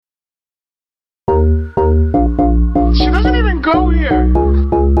go here?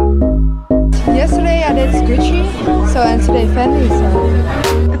 Yesterday I did Gucci, and today Fendi,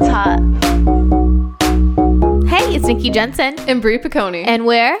 so it's hot. Hey, it's Nikki Jensen and Brie Piccone, and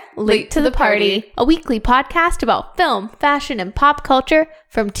we're Late to the Party, a weekly podcast about film, fashion, and pop culture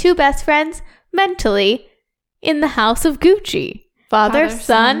from two best friends mentally in the house of Gucci. Father,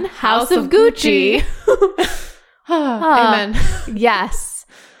 son, house of Gucci. Amen. Yes.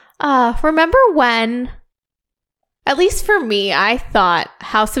 Remember when, at least for me, I thought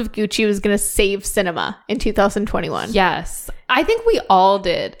House of Gucci was going to save cinema in 2021. Yes. I think we all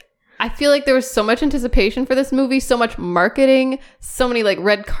did. I feel like there was so much anticipation for this movie, so much marketing, so many like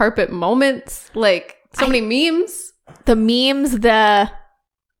red carpet moments, like so many memes. The memes,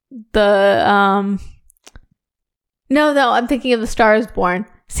 No, I'm thinking of The Star is Born.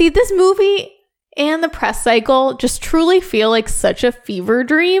 See, this movie and the press cycle just truly feel like such a fever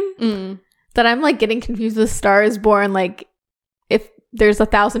dream that I'm like getting confused with Star is Born. Like, if there's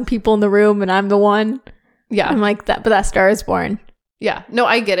 1,000 people in the room and I'm the one, yeah, I'm like that. But that Star is Born. Yeah, no,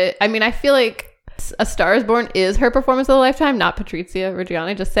 I get it. I mean, I feel like A Star is Born is her performance of the lifetime, not Patrizia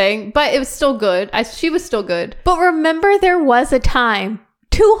Reggiani, just saying. But it was still good. She was still good. But remember, there was a time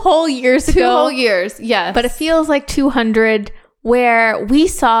 2 whole years ago. 2 whole years, yes. But it feels like 200 where we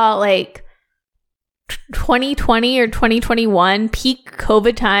saw like 2020 or 2021 peak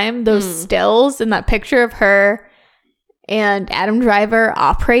COVID time, those stills and that picture of her and Adam Driver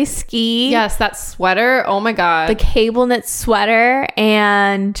après ski. Yes, that sweater. Oh my God. The cable knit sweater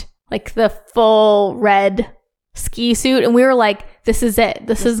and like the full red ski suit. And we were like, this is it.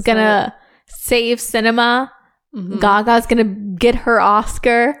 This is gonna save cinema. Mm-hmm. Gaga's gonna get her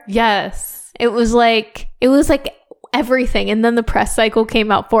Oscar. Yes. It was like everything. And then the press cycle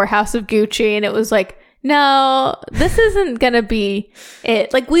came out for House of Gucci and it was like, no, this isn't gonna be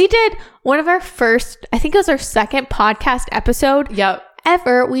it. Like, we did one of our first, I think it was our second podcast episode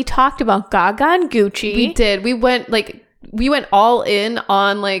ever. We talked about Gaga and Gucci. We did. We went all in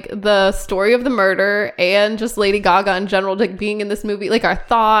on like the story of the murder and just Lady Gaga in general, like being in this movie, like our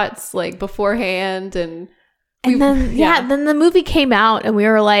thoughts like beforehand. And then the movie came out and we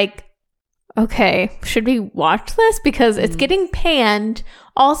were like, okay, should we watch this? Because it's getting panned.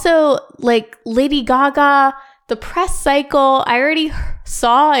 Also, like Lady Gaga, the press cycle, I already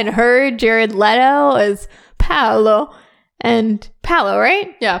saw and heard Jared Leto as Paolo,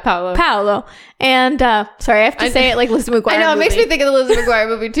 right? Yeah, Paolo. And sorry, I have to say it like Lizzie McGuire. I know, it movie. makes me think of the Lizzie McGuire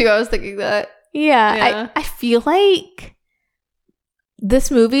movie too. I was thinking that. Yeah. I feel like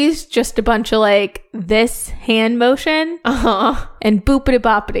this movie's just a bunch of like this hand motion and boopity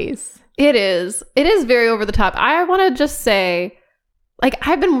boppities. It is very over the top. I want to just say, like,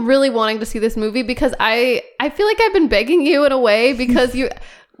 I've been really wanting to see this movie because I feel like I've been begging you in a way because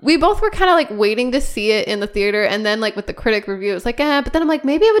we both were kind of like waiting to see it in the theater, and then like with the critic review, it's like, but then I'm like,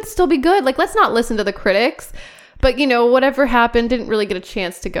 maybe it would still be good. Like, let's not listen to the critics. But, you know, whatever happened, didn't really get a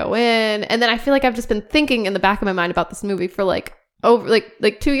chance to go in. And then I feel like I've just been thinking in the back of my mind about this movie for like over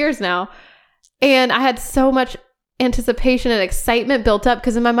like 2 years now. And I had so much anticipation and excitement built up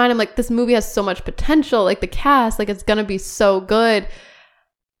because in my mind, I'm like, this movie has so much potential. Like the cast, like it's going to be so good.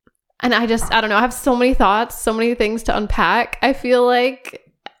 And I don't know. I have so many thoughts, so many things to unpack. I feel like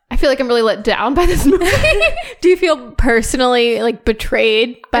I'm really let down by this movie. Do you feel personally like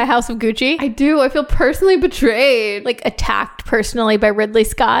betrayed by House of Gucci? I do. I feel personally betrayed. Like attacked personally by Ridley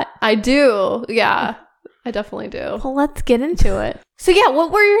Scott? I do. Yeah, I definitely do. Well, let's get into it. So yeah,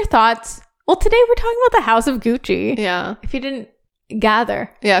 what were your thoughts? Well, today we're talking about the House of Gucci. Yeah. If you didn't gather.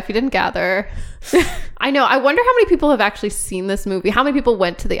 Yeah, if you didn't gather. I know. I wonder how many people have actually seen this movie. How many people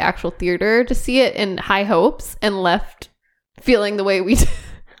went to the actual theater to see it in high hopes and left feeling the way we did?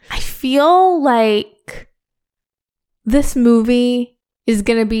 I feel like this movie is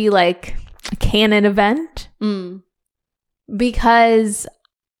going to be like a canon event. Because,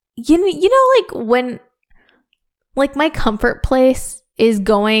 you know, like when, like my comfort place is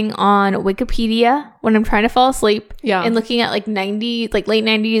going on Wikipedia when I'm trying to fall asleep. Yeah. And looking at like late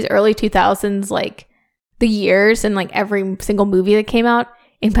 90s, early 2000s, like the years and like every single movie that came out.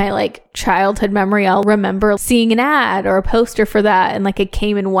 In my like childhood memory, I'll remember seeing an ad or a poster for that and like it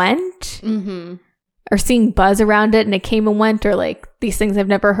came and went. Or seeing buzz around it and it came and went, or like these things I've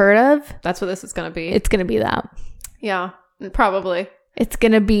never heard of. That's what this is going to be. It's going to be that. Yeah, probably. It's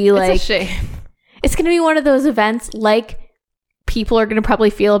going to be like... It's a shame. It's going to be one of those events like people are going to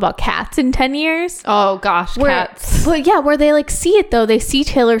probably feel about Cats in 10 years. Oh gosh, Cats. But yeah, where they like see it though. They see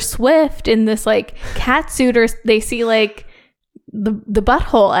Taylor Swift in this like cat suit, or they see like the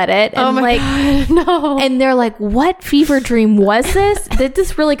butthole edit, and God, no. And they're like, what fever dream was this? Did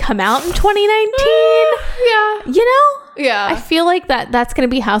this really come out in 2019? Yeah. You know? Yeah. I feel like that's going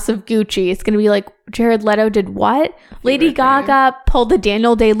to be House of Gucci. It's going to be like Jared Leto did what? Lady Gaga pulled the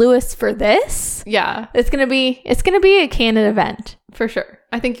Daniel Day-Lewis for this? Yeah. It's going to be a canon event. For sure.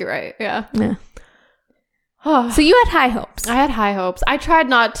 I think you're right. Yeah. So you had high hopes. I had high hopes. I tried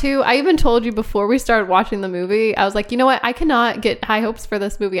not to. I even told you before we started watching the movie, I was like, you know what? I cannot get high hopes for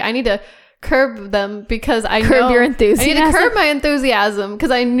this movie. I need to curb them because I curb your enthusiasm. I need to curb my enthusiasm because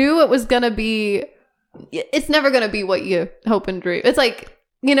I knew it was going to be, it's never going to be what you hope and dream. It's like,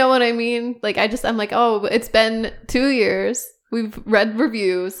 you know what I mean? Like, I'm like, oh, it's been 2 years. We've read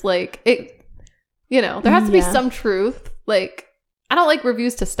reviews. Like, it, you know, there has to be some truth. Like, I don't like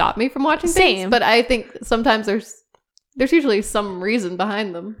reviews to stop me from watching things, but I think sometimes there's usually some reason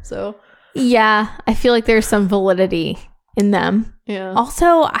behind them. So yeah, I feel like there's some validity in them. Yeah.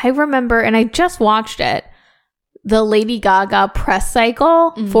 Also, I remember, and I just watched it, the Lady Gaga press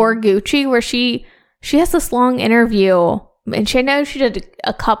cycle for Gucci, where she has this long interview, and I know she did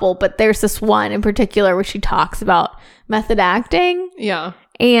a couple, but there's this one in particular where she talks about method acting. Yeah.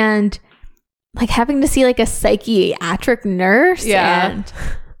 And like having to see like a psychiatric nurse. Yeah. And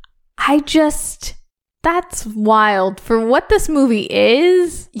that's wild for what this movie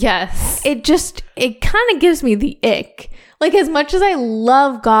is. Yes. It kind of gives me the ick. Like, as much as I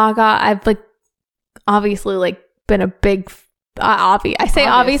love Gaga, I've like obviously like been a big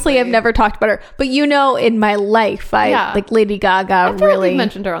obviously I've never talked about her, but you know, in my life like Lady Gaga. I feel really like you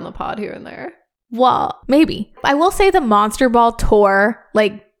mentioned her on the pod here and there. Well, maybe. I will say the Monster Ball tour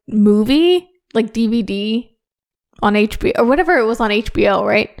like movie, like DVD on HBO or whatever it was on HBO,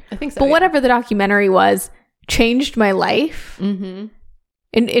 right? I think so. But whatever the documentary was, changed my life and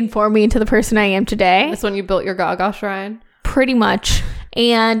informed me into the person I am today. That's when you built your Gaga shrine? Pretty much.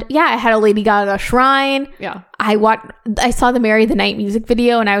 And yeah, I had a Lady Gaga shrine. Yeah. I saw the Marry the Night music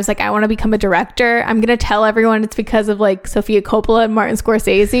video and I was like, I want to become a director. I'm going to tell everyone it's because of like Sofia Coppola and Martin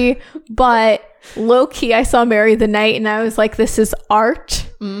Scorsese. But low key, I saw Marry the Night and I was like, this is art.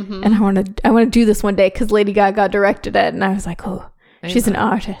 And I want to do this one day because Lady Gaga directed it. And I was like, oh, she's an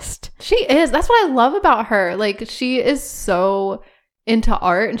artist. She is. That's what I love about her. Like, she is so into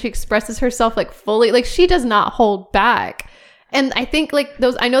art and she expresses herself like fully. Like, she does not hold back. And I think like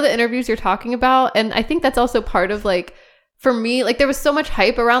I know the interviews you're talking about. And I think that's also part of like, for me, like there was so much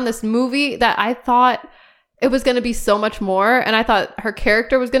hype around this movie that I thought it was going to be so much more. And I thought her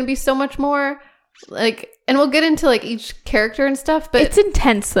character was going to be so much more. Like, and we'll get into like each character and stuff, but it's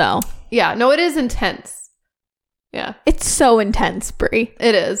intense though. Yeah, no, it is intense. Yeah, it's so intense, Brie.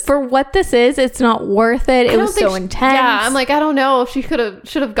 It is. For what this is, it's not worth it. It was so intense. Yeah, I'm like, I don't know if she should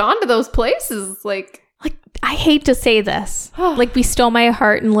have gone to those places. Like I hate to say this. Like, Be Still My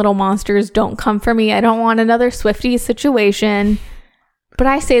Heart and Little Monsters don't come for me. I don't want another Swiftie situation. But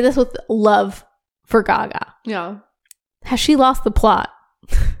I say this with love for Gaga. Yeah. Has she lost the plot?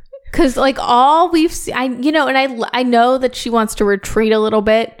 Because like all we've seen, I know that she wants to retreat a little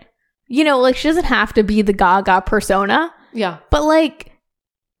bit. You know, like she doesn't have to be the Gaga persona. Yeah. But like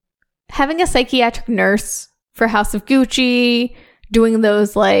having a psychiatric nurse for House of Gucci, doing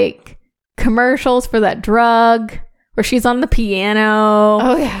those like commercials for that drug where she's on the piano.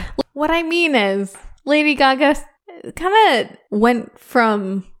 Oh yeah. What I mean is Lady Gaga kind of went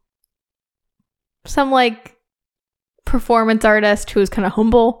from some like performance artist who was kind of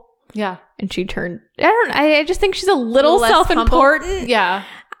humble. Yeah. And she turned, I just think she's a little self-important. Humble. Yeah.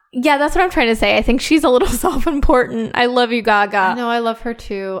 Yeah, that's what I'm trying to say. I think she's a little self-important. I love you, Gaga. No, I love her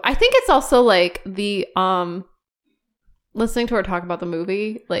too. I think it's also like the listening to her talk about the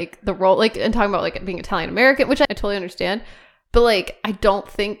movie, like the role, like, and talking about like being Italian American, which I totally understand. But like, I don't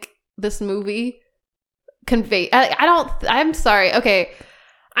think this movie I'm sorry. Okay.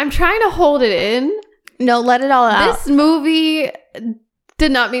 I'm trying to hold it in. No, let it all out. This movie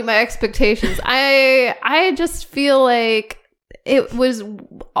did not meet my expectations. I just feel like it was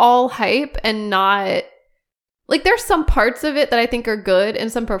all hype and not like there's some parts of it that I think are good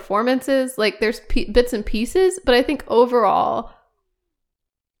and some performances, like there's bits and pieces, but I think overall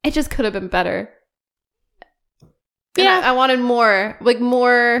it just could have been better. Yeah. I wanted more, like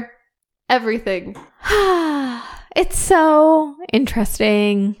more everything. It's so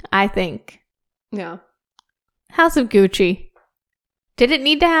interesting, I think. Yeah. House of Gucci. Did it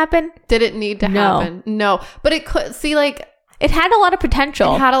need to happen? Did it need to happen? No. But it could, see, like, it had a lot of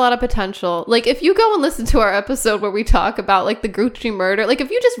potential. It had a lot of potential. Like, if you go and listen to our episode where we talk about, like, the Gucci murder, like,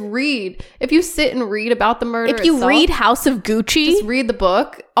 if you sit and read about the murder if you itself, read House of Gucci. Just read the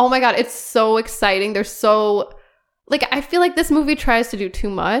book. Oh, my God. It's so exciting. They're so, like, I feel like this movie tries to do too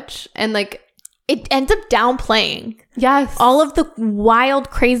much. And, like, it ends up downplaying. Yes. All of the wild,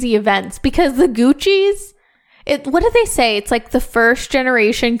 crazy events. Because the Guccis, What did they say? It's like the first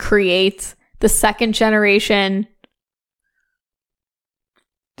generation creates, the second generation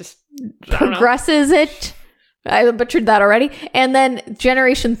Just I don't know. progresses it. I butchered that already. And then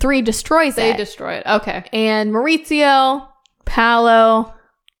generation 3 destroys They it. destroy it. Okay. And Maurizio, Paolo,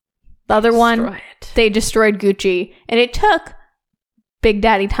 the other one, Destroy it. they destroyed Gucci. And it took Big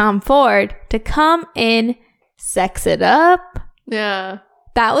Daddy Tom Ford to come in, sex it up. Yeah.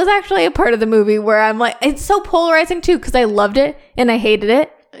 That was actually a part of the movie where I'm like, it's so polarizing too, because I loved it and I hated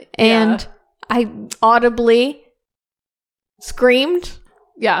it. And I audibly screamed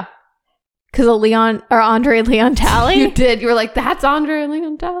Yeah. because of Andre Leon Talley. You did. You were like, that's Andre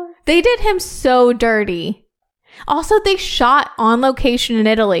Leon Talley. They did him so dirty. Also, they shot on location in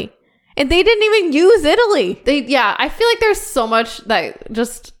Italy. And they didn't even use Italy. I feel like there's so much that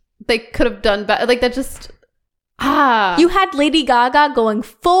just they could have done better. Like that just You had Lady Gaga going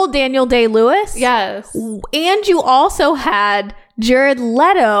full Daniel Day-Lewis. yes. And you also had Jared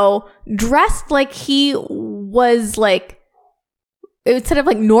Leto dressed like he was like, instead of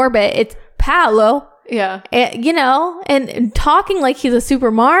like Norbit, it's Paolo. Yeah. And, and talking like he's a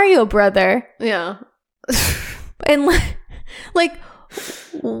Super Mario brother. Yeah. And like,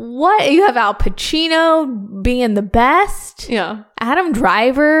 what? You have Al Pacino being the best. Yeah. Adam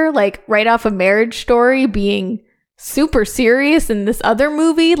Driver, like right off of Marriage Story, being super serious in this other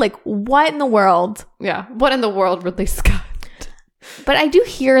movie. Like, what in the world? Yeah. What in the world, Ridley Scott? But I do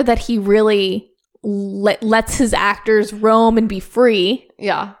hear that he really lets his actors roam and be free.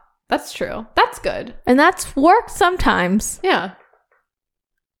 Yeah. That's true. That's good. And that's worked sometimes. Yeah.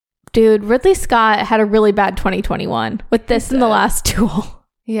 Dude, Ridley Scott had a really bad 2021 with this and The Last Duel.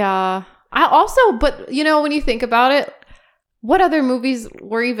 Yeah. I also, but when you think about it, what other movies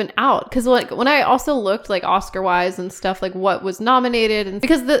were even out? Because like when I also looked like Oscar wise and stuff, like what was nominated, and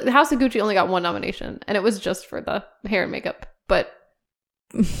because the House of Gucci only got one nomination, and it was just for the hair and makeup. But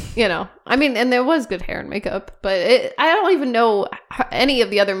I mean, and there was good hair and makeup, but I don't even know any of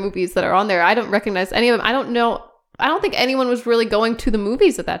the other movies that are on there. I don't recognize any of them. I don't know. I don't think anyone was really going to the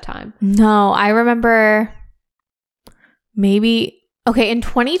movies at that time. No, I remember maybe, in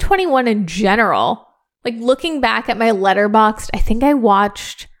 2021 in general, like looking back at my Letterboxd, I think I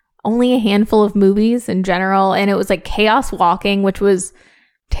watched only a handful of movies in general. And it was like Chaos Walking, which was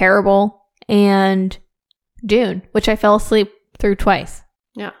terrible, and Dune, which I fell asleep through twice.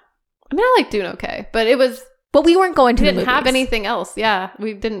 Yeah. I mean, I like Dune okay, but it was... But we weren't going to We the didn't movies. have anything else. Yeah,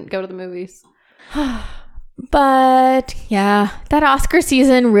 we didn't go to the movies. But yeah, that Oscar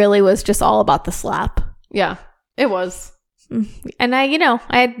season really was just all about the slap. Yeah, it was. And I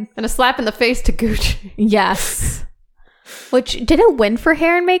had, And a slap in the face to Gucci. yes. Which, did it win for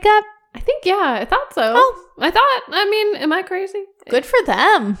hair and makeup? I think, yeah, I thought so. Oh. I mean, am I crazy? Good for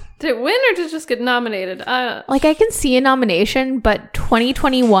them. Did it win or did it just get nominated? Like, I can see a nomination, but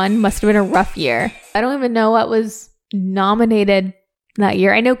 2021 must have been a rough year. I don't even know what was nominated that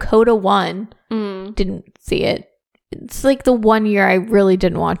year. I know Coda won. Didn't see it. It's like the one year I really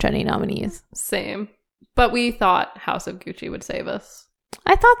didn't watch any nominees. Same. But we thought House of Gucci would save us.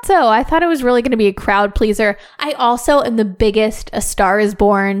 I thought so. I thought it was really going to be a crowd pleaser. I also am the biggest A Star is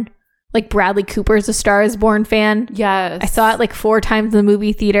Born, like Bradley Cooper's A Star is Born fan. Yes. I saw it like 4 times in the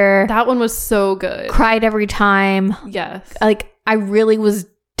movie theater. That one was so good. Cried every time. Yes. Like, I really was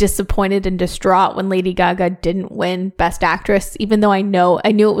disappointed and distraught when Lady Gaga didn't win Best Actress, even though I knew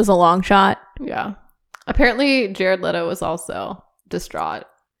it was a long shot. Yeah. Apparently, Jared Leto was also distraught.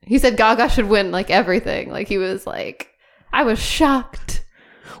 He said Gaga should win like everything. Like he was like, I was shocked.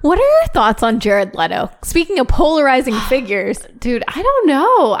 What are your thoughts on Jared Leto? Speaking of polarizing figures. Dude, I don't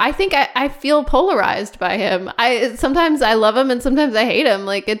know. I think I feel polarized by him. Sometimes I love him and sometimes I hate him.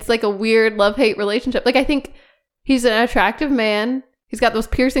 Like it's like a weird love-hate relationship. Like I think he's an attractive man. He's got those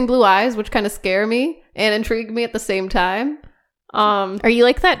piercing blue eyes, which kind of scare me and intrigue me at the same time. Are you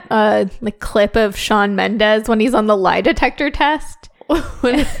like that like clip of Shawn Mendes when he's on the lie detector test?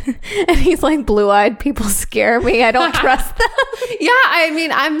 And he's like, blue-eyed people scare me. I don't trust them. Yeah, I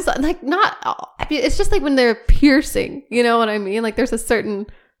mean, like not. I mean, it's just like when they're piercing. You know what I mean? Like there's a certain,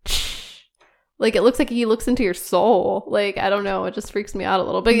 like it looks like he looks into your soul. Like I don't know, it just freaks me out a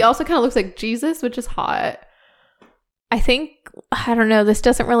little. But he also kind of looks like Jesus, which is hot. I don't know. This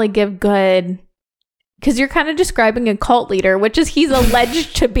doesn't really give good, because you're kind of describing a cult leader, which is he's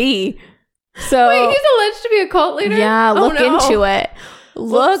alleged to be. So wait, he's alleged to be a cult leader? Yeah, Oh, look no. into it.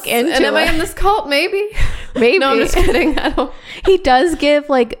 Look into and am I it. in this cult? Maybe. Maybe. No, I'm just kidding. I don't. He does give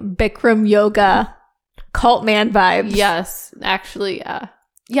like Bikram yoga cult man vibes. Yes, actually, yeah.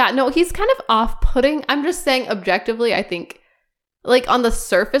 Yeah, no, he's kind of off-putting. I'm just saying objectively, I think like on the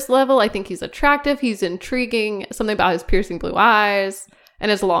surface level, I think he's attractive. He's intriguing. Something about his piercing blue eyes and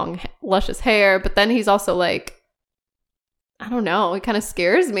his long, luscious hair. But then he's also like, I don't know. It kind of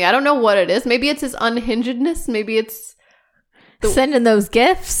scares me. I don't know what it is. Maybe it's his unhingedness. Maybe it's sending those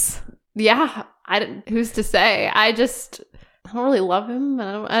gifts. Yeah. Who's to say? I don't really love him.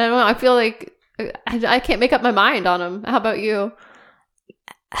 I don't know. I feel like I can't make up my mind on him. How about you?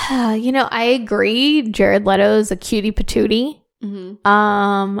 I agree. Jared Leto's a cutie patootie.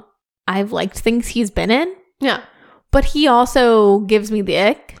 Mm-hmm. I've liked things he's been in. Yeah. But he also gives me the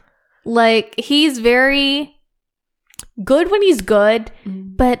ick. Like, he's very good when he's good,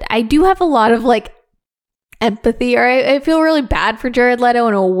 but I do have a lot of, like, empathy, or I feel really bad for Jared Leto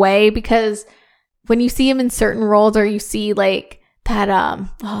in a way, because when you see him in certain roles, or you see, like, that,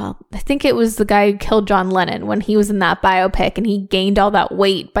 I think it was the guy who killed John Lennon when he was in that biopic, and he gained all that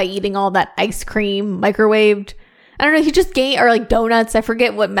weight by eating all that ice cream microwaved. I don't know, he just gained, or like donuts, I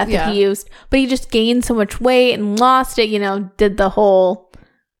forget what method he used, but he just gained so much weight and lost it, did the whole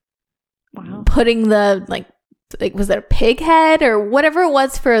putting the, like, was it a pig head or whatever it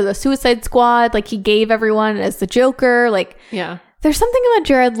was for the Suicide Squad? Like, he gave everyone as the Joker. Like, yeah, there's something about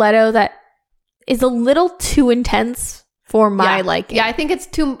Jared Leto that is a little too intense for my liking. Yeah, I think it's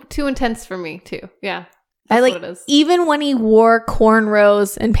too intense for me too. Yeah, that's what it is. Even when he wore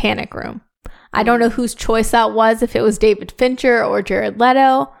cornrows in Panic Room. I don't know whose choice that was, if it was David Fincher or Jared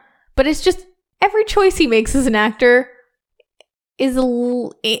Leto, but it's just every choice he makes as an actor is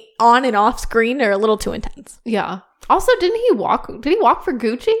on and off screen or a little too intense. Yeah. Also, did he walk for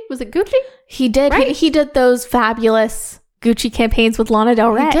Gucci? Was it Gucci? He did. Right? He did those fabulous Gucci campaigns with Lana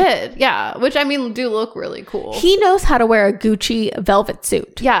Del Rey. He did. Yeah. Which, I mean, do look really cool. He knows how to wear a Gucci velvet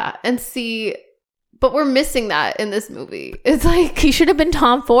suit. Yeah. And but we're missing that in this movie. It's like, he should have been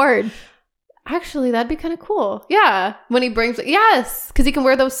Tom Ford. Actually, that'd be kind of cool. Yeah. When he brings, yes, because he can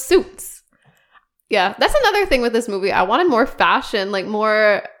wear those suits. Yeah. That's another thing with this movie. I wanted more fashion, like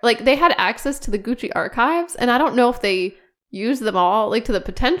more, like they had access to the Gucci archives, and I don't know if they used them all, like to the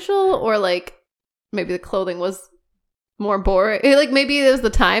potential, or like maybe the clothing was more boring. Like maybe it was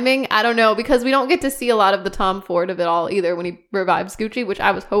the timing. I don't know, because we don't get to see a lot of the Tom Ford of it all either when he revives Gucci, which I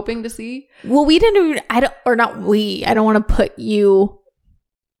was hoping to see. Well, we didn't even, I don't want to put you...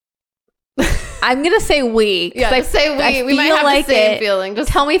 I'm gonna say we. Yeah, say we. We might have like the same feeling.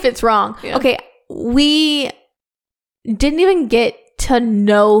 Just tell me if it's wrong. Yeah. Okay, we didn't even get to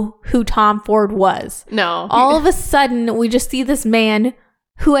know who Tom Ford was. No. All of a sudden, we just see this man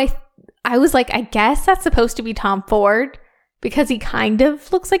who I was like, I guess that's supposed to be Tom Ford, because he kind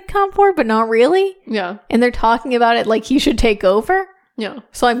of looks like Tom Ford, but not really. Yeah. And they're talking about it like he should take over. Yeah.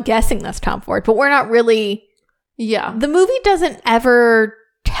 So I'm guessing that's Tom Ford, but we're not really. Yeah. The movie doesn't ever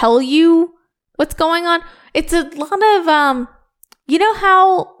tell you what's going on. It's a lot of you know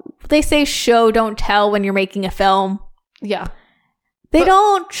how they say show don't tell when you're making a film? Yeah. They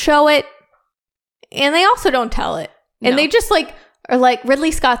don't show it, and they also don't tell it. And they just are like,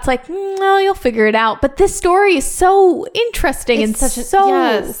 Ridley Scott's like, no, you'll figure it out. But this story is so interesting and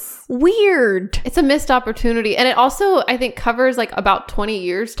so weird. It's a missed opportunity. And it also, I think, covers like about 20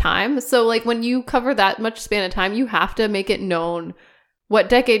 years time. So like when you cover that much span of time, you have to make it known what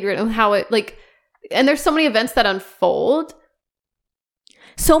decade you're in, how it like, and there's so many events that unfold.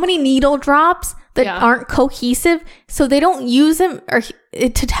 So many needle drops that aren't cohesive. So they don't use them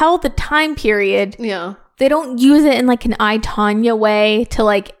to tell the time period. Yeah. They don't use it in like an I, Tonya way to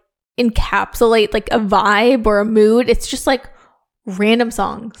like encapsulate like a vibe or a mood. It's just like random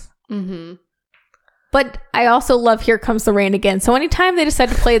songs. Mm-hmm. But I also love Here Comes the Rain Again. So anytime they decide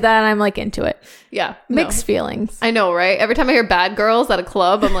to play that, I'm like into it. Yeah. Mixed feelings. I know, right? Every time I hear Bad Girls at a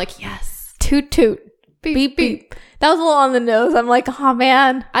club, I'm like, yes. Toot toot. Beep beep. Beep. That was a little on the nose. I'm like, oh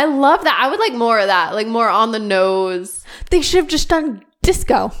man. I love that. I would like more of that. Like more on the nose. They should have just done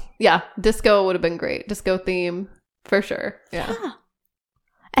disco. Yeah. Disco would have been great. Disco theme. For sure. Yeah.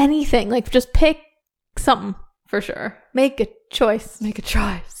 Anything. Like just pick something. For sure. Make a choice. Make a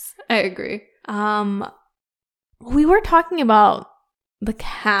choice. I agree. We were talking about the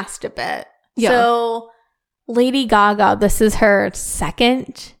cast a bit. Yeah. So Lady Gaga, this is her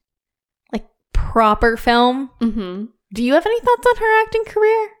second like proper film. Mm-hmm. Do you have any thoughts on her acting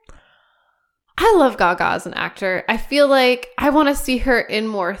career? I love Gaga as an actor. I feel like I want to see her in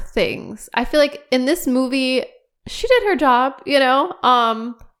more things. I feel like in this movie, she did her job, you know?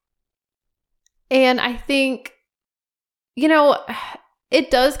 And I think, you know,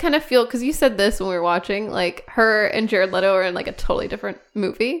 it does kind of feel, because you said this when we were watching, like her and Jared Leto are in like a totally different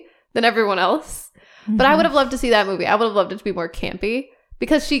movie than everyone else. Mm-hmm. But I would have loved to see that movie. I would have loved it to be more campy,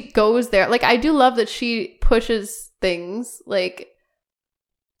 because she goes there. Like, I do love that she pushes things. Like,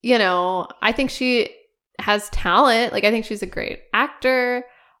 you know, I think she has talent. Like, I think she's a great actor.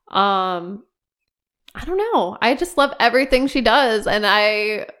 I don't know. I just love everything she does, and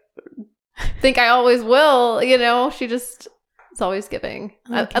I think I always will. You know, she just is always giving.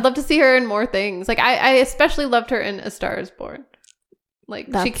 Okay. I'd love to see her in more things. Like, I especially loved her in A Star Is Born. Like,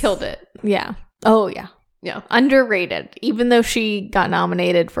 she killed it. Yeah. Oh, yeah. Yeah. Underrated. Even though she got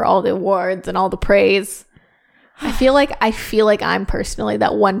nominated for all the awards and all the praise. I feel like I'm personally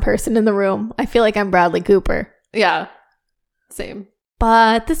that one person in the room. I feel like I'm Bradley Cooper. Yeah. Same.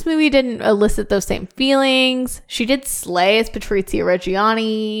 But this movie didn't elicit those same feelings. She did slay as Patrizia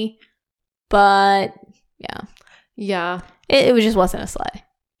Reggiani. But, yeah. Yeah. It just wasn't a slay.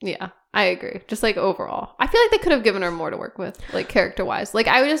 Yeah. I agree. Just like overall. I feel like they could have given her more to work with, like character-wise. Like,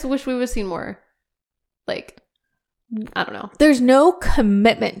 I just wish we would have seen more, like, I don't know. There's no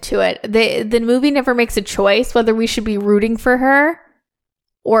commitment to it. The movie never makes a choice whether we should be rooting for her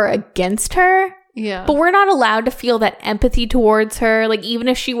or against her. Yeah. But we're not allowed to feel that empathy towards her. Like, even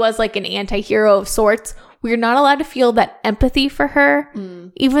if she was like an anti-hero of sorts, we're not allowed to feel that empathy for her.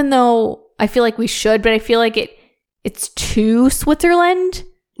 Even though I feel like we should, but I feel like it's too Switzerland.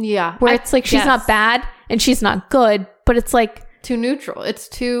 Yeah. Where it's like she's not bad and she's not good, but it's like too neutral. It's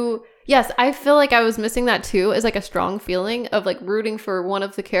too... Yes, I feel like I was missing that too, as like a strong feeling of like rooting for one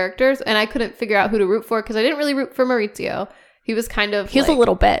of the characters, and I couldn't figure out who to root for because I didn't really root for Maurizio. He was kind of... He was a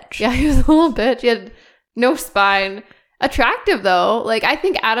little bitch. Yeah, he was a little bitch. He had no spine. Attractive though. Like, I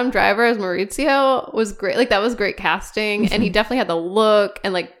think Adam Driver as Maurizio was great. Like, that was great casting, and he definitely had the look,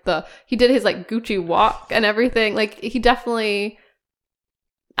 and like he did his like Gucci walk and everything. Like, he definitely...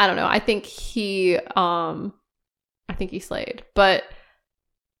 I don't know. I think he slayed. But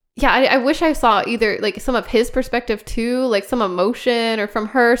yeah, I wish I saw either like some of his perspective too, like some emotion, or from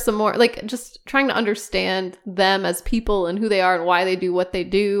her some more, like just trying to understand them as people and who they are and why they do what they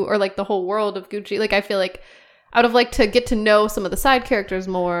do, or like the whole world of Gucci. Like, I feel like I would have liked to get to know some of the side characters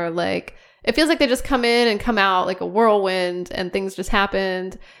more. Like, it feels like they just come in and come out like a whirlwind and things just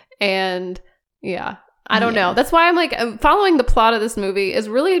happened. And yeah. I don't know. That's why I'm like, following the plot of this movie is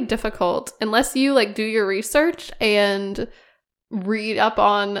really difficult unless you like do your research and read up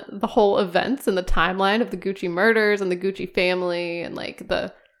on the whole events and the timeline of the Gucci murders and the Gucci family and like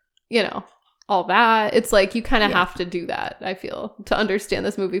the, you know, all that. It's like you kind of have to do that, I feel, to understand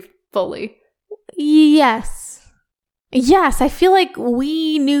this movie fully. Yes. I feel like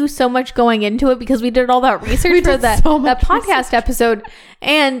we knew so much going into it because we did all that research for that podcast episode.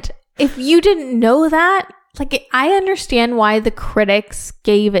 And if you didn't know that, like, I understand why the critics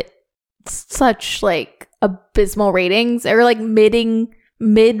gave it such like abysmal ratings, or like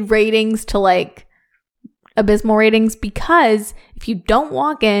mid ratings to like abysmal ratings, because if you don't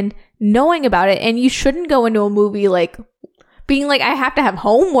walk in knowing about it, and you shouldn't go into a movie like being like, I have to have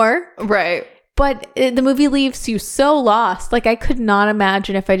homework. Right. But the movie leaves you so lost. Like, I could not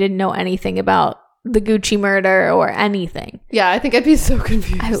imagine if I didn't know anything about the Gucci murder or anything. Yeah, I think I'd be so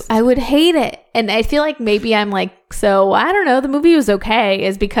confused. I would hate it. And I feel like maybe I'm like, so I don't know, the movie was okay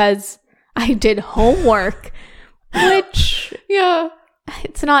is because I did homework, which, yeah,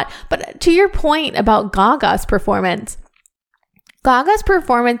 it's not. But to your point about Gaga's performance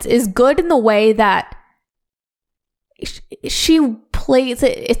is good in the way that she plays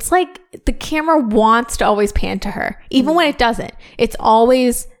it. It's like the camera wants to always pan to her, even when it doesn't. It's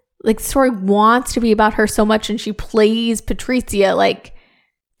always like the story wants to be about her so much, and she plays Patrizia like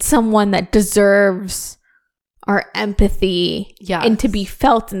someone that deserves our empathy and to be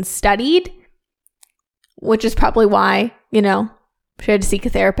felt and studied, which is probably why, you know, she had to seek a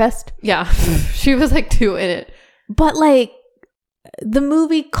therapist. Yeah, she was like too in it. But like, the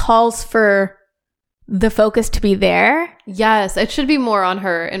movie calls for the focus to be there. Yes, it should be more on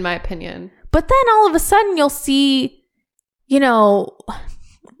her, in my opinion. But then all of a sudden you'll see, you know,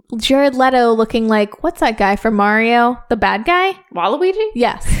 Jared Leto looking like, what's that guy from Mario? The bad guy? Waluigi?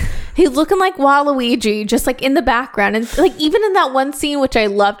 Yes. He's looking like Waluigi, just like in the background. And like even in that one scene, which I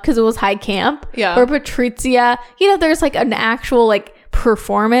loved because it was high camp, where Patrizia, you know, there's like an actual like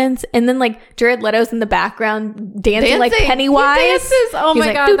performance, and then like Jared Leto's in the background dancing like Pennywise. He dances. Oh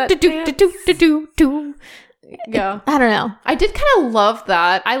my god, yeah. I don't know. I did kind of love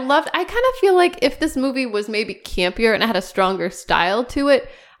that. I kind of feel like if this movie was maybe campier and it had a stronger style to it,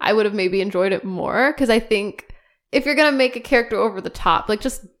 I would have maybe enjoyed it more. Because I think if you're gonna make a character over the top, like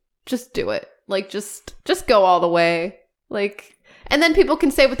just do it. Like just go all the way. Like, And then people can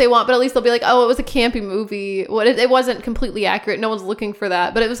say what they want, but at least they'll be like, oh, it was a campy movie. It wasn't completely accurate. No one's looking for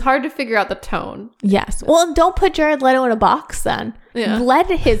that. But it was hard to figure out the tone. Yes. Well, don't put Jared Leto in a box then. Yeah. Let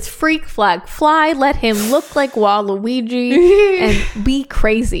his freak flag fly. Let him look like Waluigi and be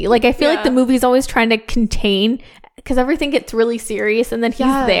crazy. Like, I feel like the movie's always trying to contain, because everything gets really serious and then he's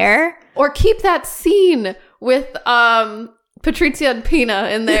there. Or keep that scene with Patrizia and Pina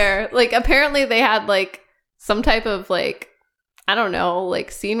in there. Like, apparently they had, like, some type of, like, I don't know,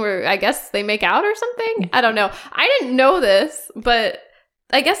 like, scene where I guess they make out or something. I don't know. I didn't know this, but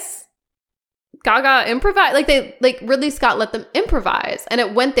I guess Gaga improvised. Like, Ridley Scott let them improvise, and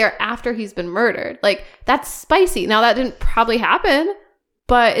it went there after he's been murdered. Like, that's spicy. Now, that didn't probably happen,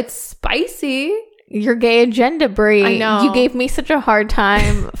 but it's spicy. Your gay agenda, Brie. I know. You gave me such a hard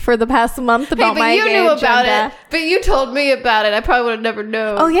time for the past month about my gay agenda. You knew about it. But you told me about it. I probably would have never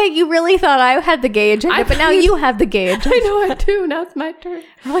known. Oh, yeah. You really thought I had the gay agenda, but now you have the gay agenda. I know I do. Now it's my turn.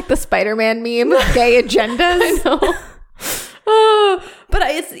 I like the Spider-Man meme. Gay agendas. I know. But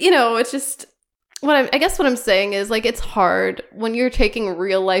it's, it's just... I guess what I'm saying is, like, it's hard when you're taking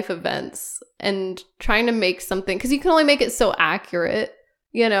real life events and trying to make something, because you can only make it so accurate,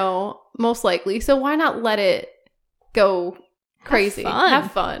 most likely. So why not let it go crazy?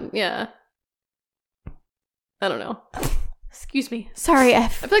 Have fun. Yeah. I don't know. Excuse me. Sorry. I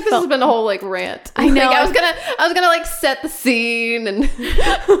feel like this has been a whole, like, rant. I know. Like, I was gonna like set the scene, and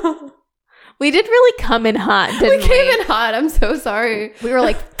we did really come in hot, didn't we? We came in hot. I'm so sorry. We were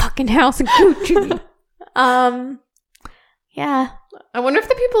like, fucking House of Gucci. Yeah. I wonder if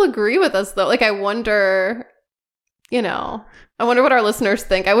the people agree with us, though. Like, I wonder what our listeners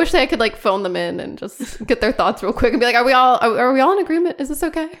think. I wish I could, like, phone them in and just get their thoughts real quick and be like, are we all in agreement? Is this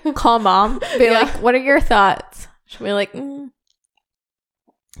okay? Call mom. Be like, what are your thoughts? She'll be like,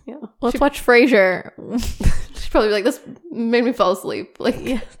 yeah. Let's watch Frasier. She'd probably be like, this made me fall asleep. Like,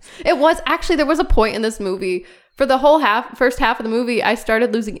 It was actually, there was a point in this movie for the whole first half of the movie, I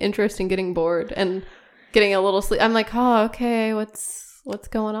started losing interest and getting bored and getting a little sleep. I'm like, oh, okay, what's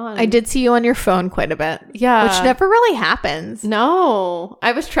going on? I did see you on your phone quite a bit. Yeah. Which never really happens. No.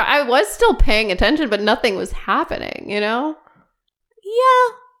 I was still paying attention, but nothing was happening, Yeah.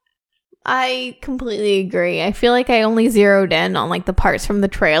 I completely agree. I feel like I only zeroed in on, like, the parts from the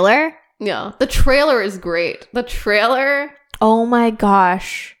trailer. Yeah. The trailer is great. The trailer. Oh my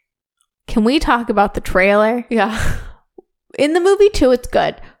gosh. Can we talk about the trailer? Yeah. In the movie too, it's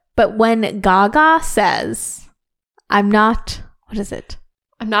good. But when Gaga says, I'm not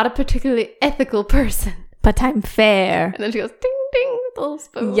a particularly ethical person, but I'm fair. And then she goes, ding, ding, with a little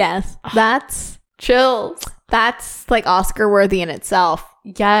spoon. Yes. That's chills. That's, like, Oscar worthy in itself.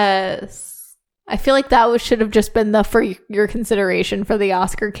 Yes. I feel like that should have just been for your consideration for the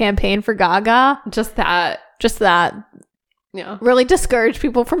Oscar campaign for Gaga. Just that. Yeah. Really discourage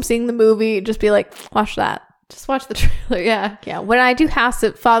people from seeing the movie. Just be like, watch that. Just watch the trailer. Yeah. Yeah. When I do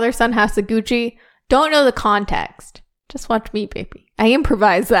Father, Son, House of Gucci, don't know the context. Just watch me, baby. I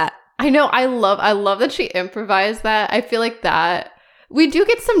improvise that. I know. I love that she improvised that. I feel like that we do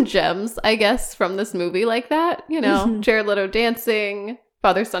get some gems, I guess, from this movie like that. Jared Leto dancing,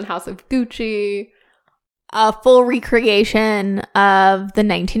 Father, Son, House of Gucci. A full recreation of the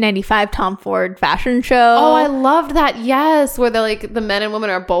 1995 Tom Ford fashion show. Oh, I loved that. Yes. Where the men and women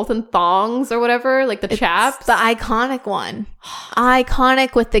are both in thongs or whatever, like the chaps. The iconic one.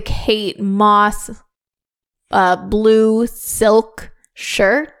 Iconic with the Kate Moss blue silk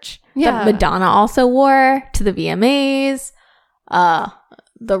shirt that Madonna also wore to the VMAs.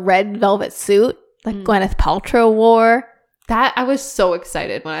 The red velvet suit that Gwyneth Paltrow wore. That I was so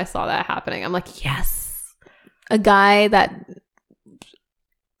excited when I saw that happening. I'm like, yes. A guy that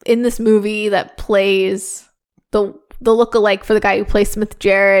in this movie that plays the lookalike for the guy who plays Smith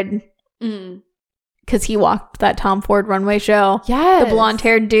Jared, because he walked that Tom Ford runway show. Yes, the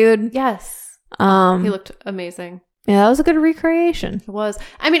blonde-haired dude. Yes, he looked amazing. Yeah, that was a good recreation. It was.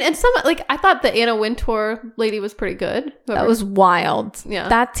 I mean, and I thought the Anna Wintour lady was pretty good. That was wild. Yeah,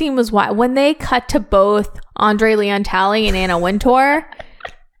 that scene was wild. When they cut to both Andre Leon Talley and Anna Wintour.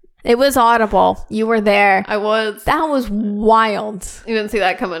 It was audible. You were there. I was. That was wild. You didn't see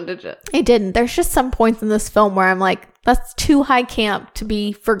that coming, did you? I didn't. There's just some points in this film where I'm like, that's too high camp to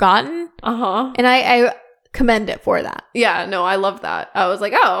be forgotten. Uh-huh. And I commend it for that. Yeah, no, I love that. I was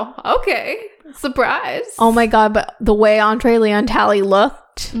like, oh, okay. Surprise. Oh my God, but the way Andre Leon Talley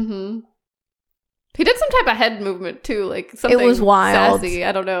looked. Mm-hmm. He did some type of head movement too, like something it was wild. Sassy.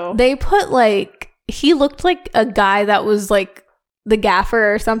 I don't know. They put he looked like a guy that was like the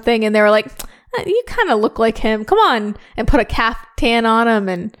gaffer or something, and they were like, you kind of look like him, come on, and put a caftan on him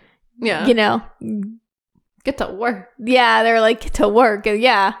and Get to work. Yeah, they're like, get to work. And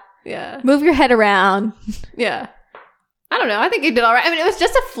yeah. Move your head around. Yeah. I don't know. I think he did all right. I mean, it was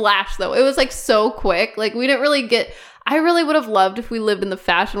just a flash, though. It was like so quick. Like, we didn't really get. I really would have loved if we lived in the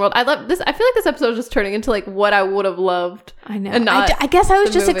fashion world. I love this. I feel like this episode is just turning into like what I would have loved. I know. And not I guess I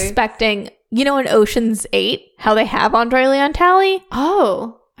was just movie. expecting, in Ocean's 8, how they have Andre Leon Talley.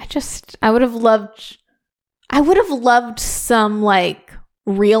 Oh. I would have loved some like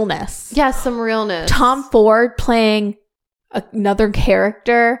realness. Yeah, some realness. Tom Ford playing another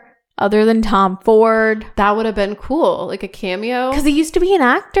character other than Tom Ford. That would have been cool. Like a cameo. Because he used to be an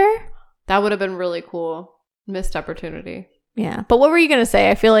actor. That would have been really cool. Missed opportunity. Yeah. But what were you going to say?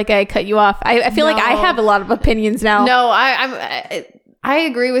 I feel like I cut you off. I feel like I have a lot of opinions now. No, I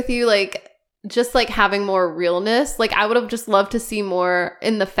agree with you. Like, just like having more realness. Like, I would have just loved to see more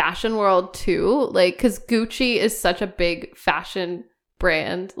in the fashion world too. Like, because Gucci is such a big fashion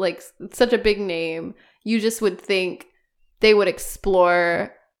brand. Like, such a big name. You just would think they would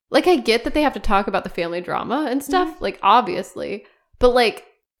explore. Like, I get that they have to talk about the family drama and stuff. Like, obviously. But like,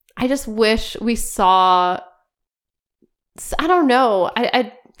 I just wish we saw. I don't know.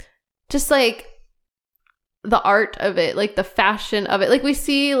 I just like the art of it, like the fashion of it. Like we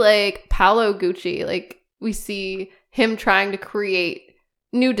see like Paolo Gucci, like we see him trying to create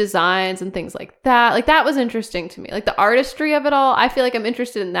new designs and things like that. Like that was interesting to me. Like the artistry of it all. I feel like I'm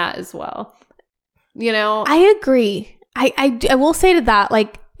interested in that as well. I agree. I will say to that,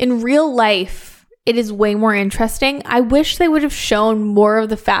 like in real life, it is way more interesting. I wish they would have shown more of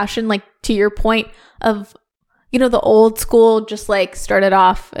the fashion, like to your point of, the old school just like started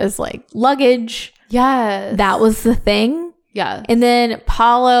off as like luggage. Yes. That was the thing. Yeah. And then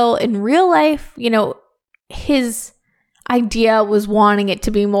Paolo in real life, his idea was wanting it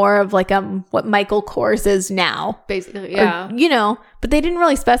to be more of like what Michael Kors is now. Basically, yeah. Or, but they didn't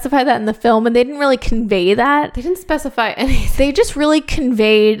really specify that in the film and they didn't really convey that. They didn't specify anything. They just really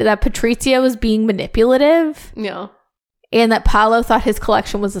conveyed that Patrizia was being manipulative. Yeah. And that Paolo thought his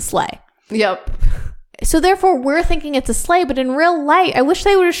collection was a sleigh. Yep. So therefore, we're thinking it's a sleigh, but in real life, I wish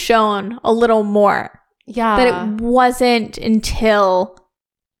they would have shown a little more. Yeah. That it wasn't until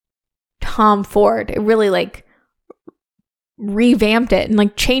Tom Ford, it really like revamped it and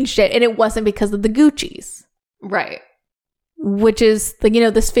like changed it. And it wasn't because of the Gucci's. Right. Which is,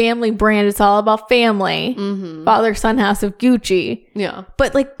 this family brand. It's all about family. Mm-hmm. Father, son, house of Gucci. Yeah.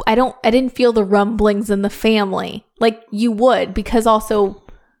 But like, I didn't feel the rumblings in the family. Like you would, because also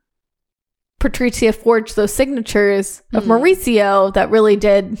Patrizia forged those signatures of Maurizio that really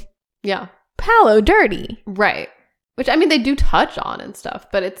did Paolo dirty. Right. Which, I mean, they do touch on and stuff,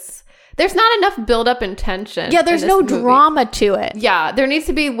 but there's not enough build-up and tension. Yeah, there's no drama to it. Yeah, there needs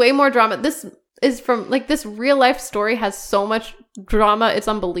to be way more drama. This is from, like, this real-life story has so much drama, it's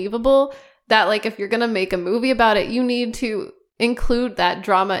unbelievable, that, like, if you're gonna make a movie about it, you need to include that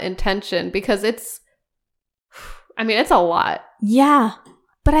drama and tension, because it's a lot. Yeah.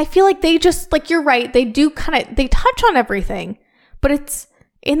 But I feel like they just, like, you're right, they do they touch on everything. But it's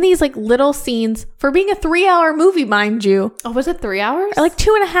in these, like, little scenes, for being a 3-hour movie, mind you. Oh, was it 3 hours? Or, like,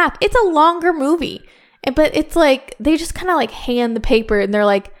 2.5. It's a longer movie. But it's, like, they just kind of, like, hand the paper, and they're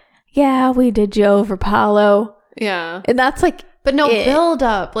like, yeah, we did Joe for Paolo. Yeah. And that's, like, but no build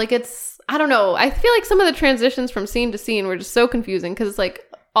up. Like, it's, I don't know. I feel like some of the transitions from scene to scene were just so confusing, because it's, like,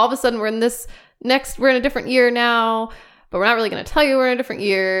 all of a sudden we're in a different year now, but we're not really going to tell you we're in a different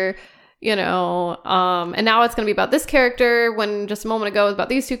year, and now it's going to be about this character when just a moment ago it was about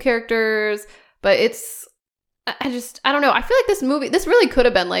these two characters. But I don't know. I feel like this really could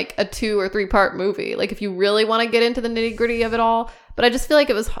have been like a 2 or 3 part movie, like if you really want to get into the nitty gritty of it all. But I just feel like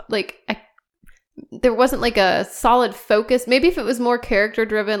it was like, there wasn't like a solid focus. Maybe if it was more character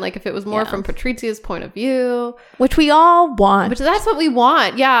driven, like if it was more from Patrizia's point of view, which we all want. Which that's what we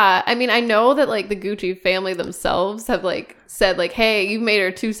want. Yeah. I mean, I know that like the Gucci family themselves have like said like, hey, you made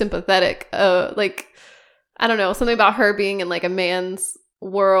her too sympathetic. Like, I don't know, something about her being in like a man's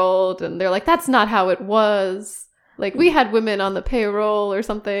world, and they're like, that's not how it was. Like, we had women on the payroll or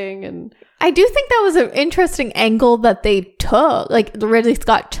something. And I do think that was an interesting angle that they took, like Ridley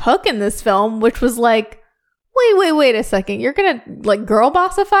Scott took in this film, which was like, wait a second, you're gonna like girl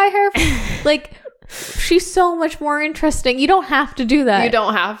bossify her? Like, she's so much more interesting. You don't have to do that. You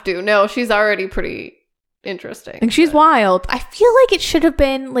don't have to. No, she's already pretty interesting. And she's wild. I feel like it should have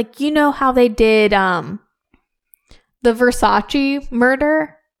been like, how they did the Versace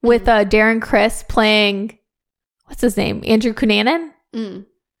murder with Darren Criss playing, what's his name? Andrew Cunanan?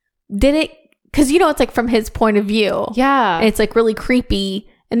 Did it, because it's like from his point of view. Yeah. And it's like really creepy.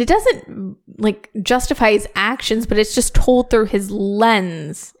 And it doesn't like justify his actions, but it's just told through his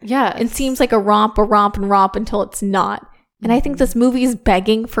lens. Yeah. It seems like a romp until it's not. And I think this movie is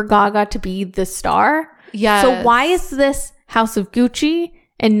begging for Gaga to be the star. Yeah. So why is this House of Gucci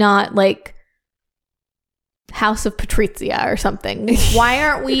and not like House of Patrizia or something? Why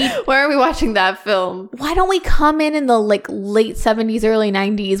aren't we watching that film? Why don't we come in the like late 70s, early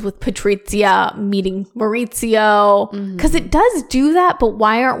 90s with Patrizia meeting Maurizio? Because it does do that, but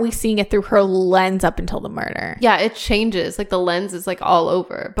why aren't we seeing it through her lens up until the murder? Yeah, it changes. Like the lens is like all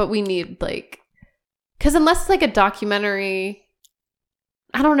over, but we need like, because unless it's like a documentary,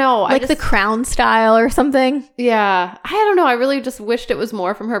 I don't know. Like The Crown style or something? Yeah. I don't know. I really just wished it was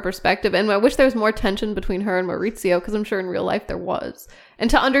more from her perspective. And I wish there was more tension between her and Maurizio, because I'm sure in real life there was. And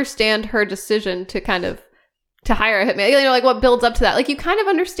to understand her decision to kind of, to hire a hitman, you know, like what builds up to that. Like you kind of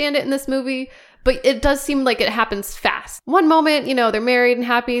understand it in this movie, but it does seem like it happens fast. One moment, you know, they're married and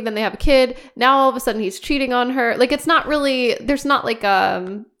happy, then they have a kid. Now all of a sudden he's cheating on her. Like it's not really, there's not like,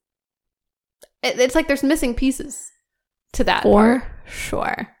 it's like there's missing pieces to that part.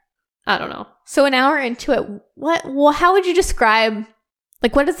 Sure. I don't know. So an hour into it, how would you describe,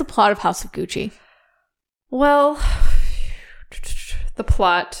 like, what is the plot of House of Gucci? Well, the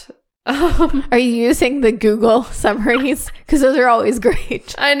plot. Are you using the Google summaries? Because those are always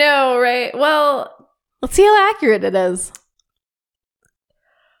great. I know, right? Well, let's see how accurate it is.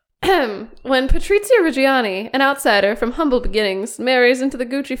 When Patrizia Reggiani, an outsider from humble beginnings, marries into the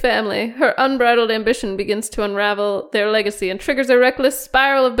Gucci family, her unbridled ambition begins to unravel their legacy and triggers a reckless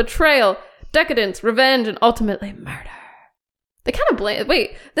spiral of betrayal, decadence, revenge, and ultimately murder. They kind of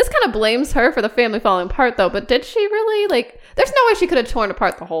this kind of blames her for the family falling apart, though, but did she really? Like, there's no way she could have torn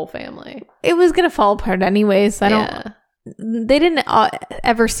apart the whole family. It was going to fall apart anyways. They didn't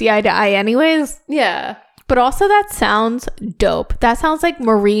ever see eye to eye anyways. Yeah. But also that sounds dope. That sounds like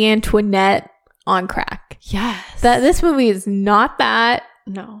Marie Antoinette on crack. Yes. This movie is not that.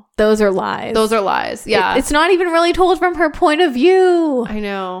 No. Those are lies. Those are lies. Yeah. It's not even really told from her point of view. I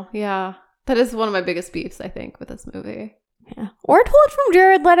know. Yeah. That is one of my biggest beefs, I think, with this movie. Yeah. Or told from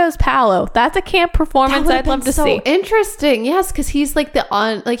Jared Leto's Paolo. That's a camp performance I'd love to see. Interesting. Yes, because he's like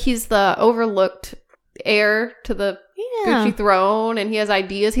he's the overlooked heir to the Gucci throne, and he has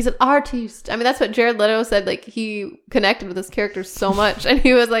ideas. He's an artiste. I mean, that's what Jared Leto said. Like, he connected with this character so much, and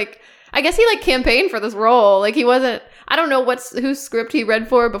he was like, I guess he like campaigned for this role. Like, he wasn't, I don't know whose script he read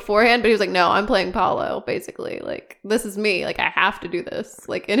for beforehand, but he was like, no, I'm playing Paolo, basically. Like, this is me. Like, I have to do this.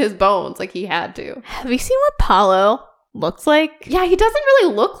 Like, in his bones, like, he had to. Have you seen what Paolo looks like? Yeah, he doesn't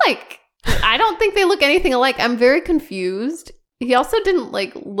really look like, I don't think they look anything alike. I'm very confused. He also didn't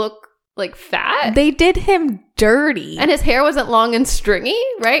like look like fat. They did him dirty. And his hair wasn't long and stringy,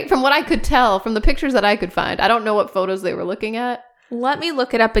 right? From what I could tell, from the pictures that I could find. I don't know what photos they were looking at. Let me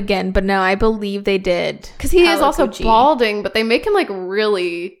look it up again, but no, I believe they did. Because he is also balding, but they make him like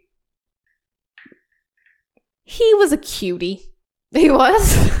really... He was a cutie. He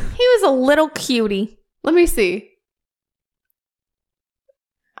was? He was a little cutie. Let me see.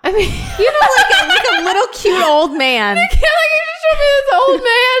 I mean, you know, like a little cute old man. I can't, like, you just showed me this old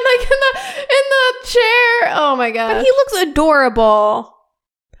man, like in the chair. Oh my god! But he looks adorable.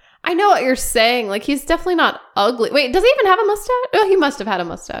 I know what you're saying. Like, he's definitely not ugly. Wait, does he even have a mustache? Oh, he must have had a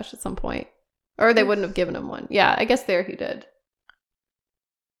mustache at some point, or they wouldn't have given him one. Yeah, I guess there he did.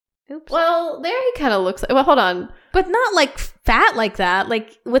 Oops. Well, there he kind of looks like. Well, hold on, but not like fat like that.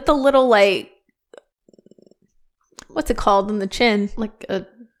 Like with the little like, what's it called in the chin? Like a.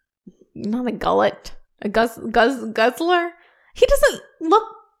 Not a gullet. A guzzler? He doesn't look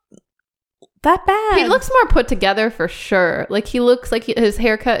that bad. He looks more put together for sure. Like, he looks like his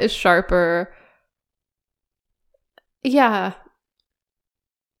haircut is sharper. Yeah.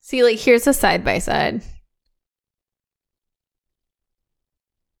 See, like, here's a side by side.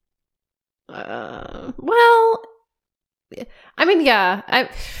 Well, I mean, yeah. I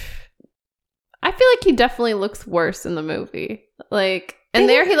feel like he definitely looks worse in the movie. Like... And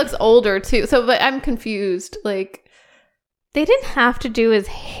there he looks older too. So, but I'm confused. Like, they didn't have to do his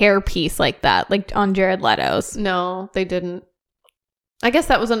hairpiece like that, like on Jared Leto's. No, they didn't. I guess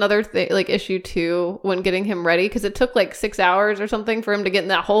that was another like issue too when getting him ready, because it took like 6 hours or something for him to get in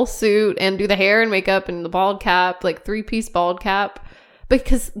that whole suit and do the hair and makeup and the bald cap, like 3-piece bald cap.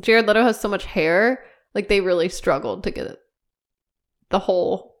 Because Jared Leto has so much hair, like they really struggled to get the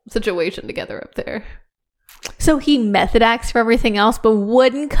whole situation together up there. So he method acts for everything else, but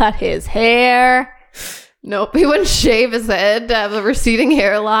wouldn't cut his hair. Nope, he wouldn't shave his head to have a receding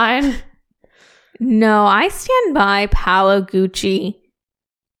hairline. No, I stand by Paolo Gucci.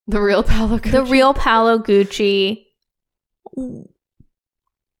 The real Paolo Gucci. The real Paolo Gucci.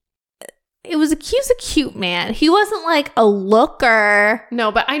 he's a cute man. He wasn't like a looker.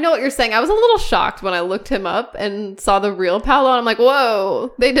 No, but I know what you're saying. I was a little shocked when I looked him up and saw the real Paolo. And I'm like,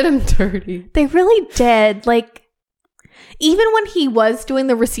 whoa, they did him dirty. They really did. Like, even when he was doing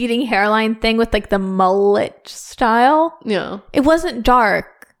the receding hairline thing with like the mullet style, Yeah. it wasn't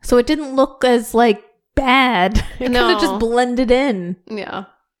dark. So it didn't look as like bad. It kind No. of just blended in. Yeah.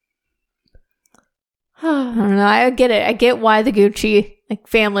 I don't know. I get it. I get why the Gucci like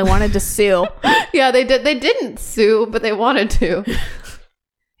family wanted to sue. Yeah, they did. They didn't sue, but they wanted to.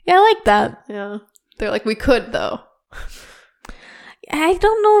 Yeah, I like that. Yeah. They're like, we could, though. I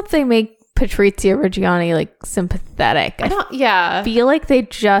don't know if they make Patrizia Reggiani like sympathetic. I Yeah. feel like they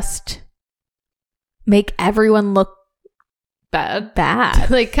just make everyone look Bad. bad.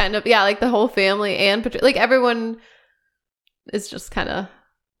 Like, kind of, yeah, like the whole family and, like, everyone is just kind of,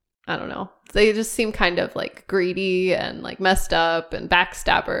 I don't know. They just seem kind of, like, greedy and, like, messed up and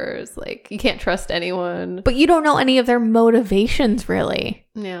backstabbers. Like, you can't trust anyone. But you don't know any of their motivations, really.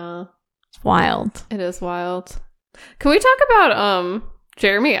 Yeah. It's wild. It is wild. Can we talk about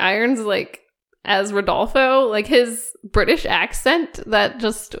Jeremy Irons, like, as Rodolfo? Like, his British accent that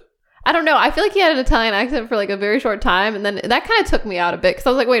just, I don't know. I feel like he had an Italian accent for, like, a very short time. And then that kind of took me out a bit. Because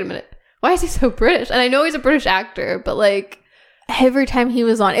I was like, wait a minute. Why is he so British? And I know he's a British actor, but, like, Every time he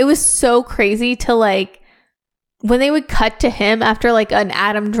was on, it was so crazy to like, when they would cut to him after like an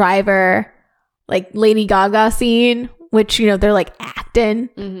Adam Driver, like Lady Gaga scene, which, you know, they're like acting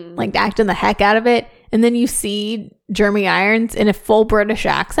the heck out of it. And then you see Jeremy Irons in a full British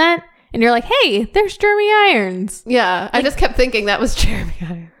accent and you're like, hey, there's Jeremy Irons. yeah, I just kept thinking that was Jeremy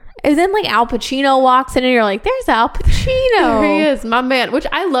Irons. And then like Al Pacino walks in and you're like, there's Al Pacino. There he is, my man, which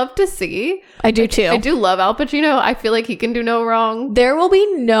I love to see. I do too. I do love Al Pacino. I feel like he can do no wrong. There will be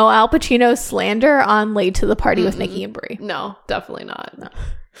no Al Pacino slander on Late to the Party with Nikki and Brie. No, definitely not. No.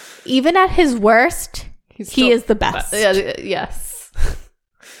 Even at his worst, he is the best. Yeah, yes.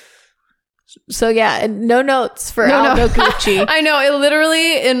 So yeah, no notes for Aldo Gucci. I know. It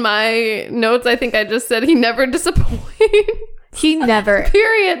literally, in my notes, I think I just said he never disappoints. He never.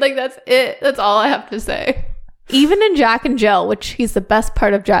 Period. Like, that's it. That's all I have to say. Even in Jack and Jill, which he's the best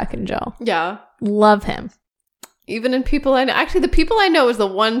part of Jack and Jill. Yeah. Love him. Even in People I Know. Actually, the People I Know is the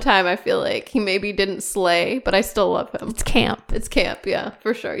one time I feel like he maybe didn't slay, but I still love him. It's camp. It's camp, yeah,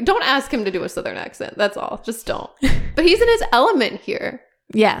 for sure. Don't ask him to do a Southern accent. That's all. Just don't. But he's in his element here.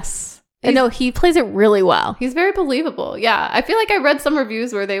 Yes. And no, he plays it really well. He's very believable. Yeah. I feel like I read some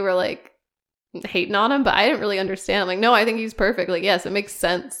reviews where they were like hating on him, but I didn't really understand. I'm like, no, I think he's perfect. Like, yes, it makes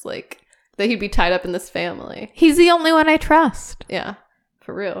sense. Like, that he'd be tied up in this family. He's the only one I trust. Yeah.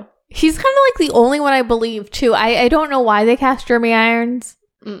 For real. He's kind of like the only one I believe, too. I don't know why they cast Jeremy Irons.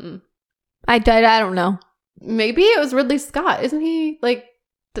 I don't know. Maybe it was Ridley Scott. Isn't he, like,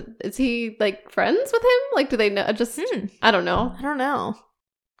 is he, like, friends with him? Like, do they know? Just, I don't know. I don't know.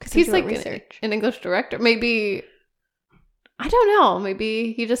 Because he's, like, an English director. Maybe, I don't know.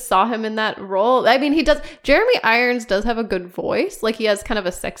 Maybe he just saw him in that role. I mean, he does. Jeremy Irons does have a good voice. Like, he has kind of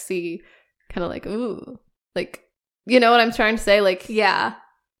a sexy, kind of like, ooh. Like, you know what I'm trying to say? Like, yeah.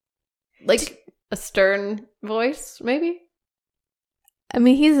 Like a stern voice, maybe? I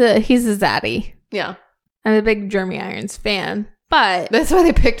mean, he's a zaddy. Yeah. I'm a big Jeremy Irons fan, but that's why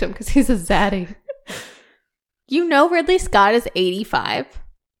they picked him, because he's a zaddy. You know Ridley Scott is 85?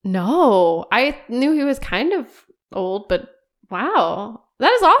 No. I knew he was kind of old, but wow.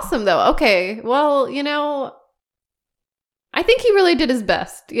 That is awesome, though. Okay. Well, you know, I think he really did his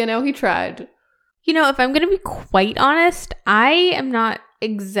best. You know, he tried. You know, if I'm going to be quite honest, I am not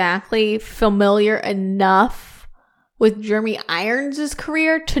exactly familiar enough with Jeremy Irons'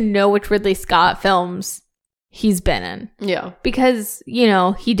 career to know which Ridley Scott films he's been in. Yeah. Because, you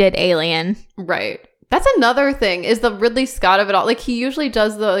know, he did Alien. Right. That's another thing, is the Ridley Scott of it all. Like, he usually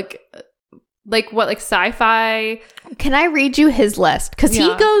does the, like what, like sci-fi? Can I read you his list? Because he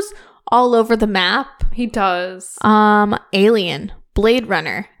goes all over the map. He does. Alien, Blade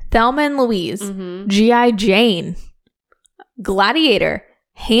Runner, Thelma and Louise, G.I. Jane, Gladiator,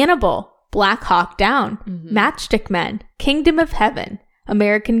 Hannibal, Black Hawk Down, Matchstick Men, Kingdom of Heaven,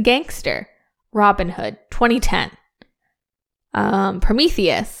 American Gangster, Robin Hood, 2010,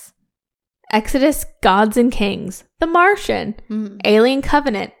 Prometheus, Exodus, Gods and Kings, The Martian, Alien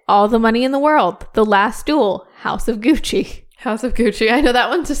Covenant, All the Money in the World, The Last Duel, House of Gucci. House of Gucci. I know that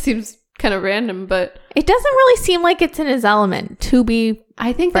one just seems kind of random, but it doesn't really seem like it's in his element, to be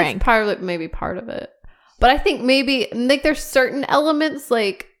I think frank. That's part of it, maybe part of it. But I think maybe, like, there's certain elements,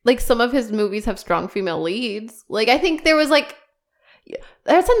 like some of his movies have strong female leads. Like, I think there was, like,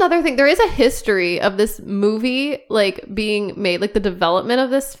 That's another thing. There is a history of this movie, like, being made, like, the development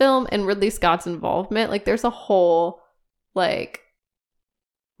of this film and Ridley Scott's involvement. Like, there's a whole, like,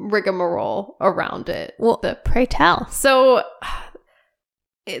 rigmarole around it. Well, pray tell. So,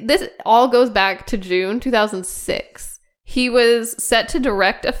 this all goes back to June 2006. He was set to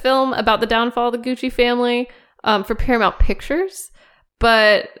direct a film about the downfall of the Gucci family for Paramount Pictures.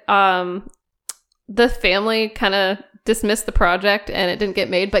 But the family kind of dismissed the project and it didn't get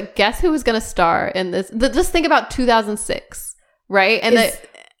made. But guess who was going to star in this? Just think about 2006, right? And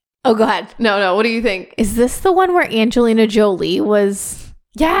oh, go ahead. No. What do you think? Is this the one where Angelina Jolie was?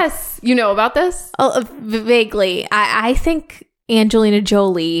 Yes. You know about this? Oh, vaguely. I think Angelina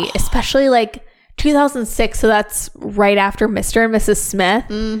Jolie, especially like 2006. So that's right after Mr. and Mrs. Smith.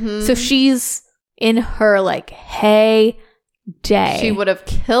 Mm-hmm. So she's in her like heyday. She would have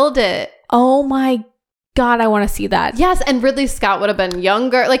killed it. Oh my God, I want to see that. Yes, and Ridley Scott would have been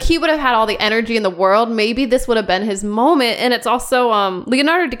younger. Like, he would have had all the energy in the world. Maybe this would have been his moment. And it's also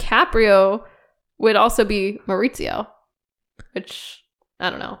Leonardo DiCaprio would also be Maurizio, which I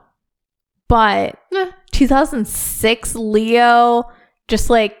don't know. But 2006 Leo, just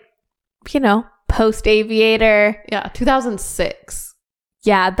like, you know, post Aviator. Yeah, 2006.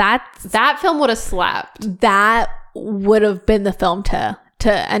 Yeah, that film would have slapped. That would have been the film to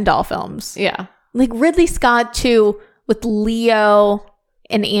end all films. Yeah. Like Ridley Scott too, with Leo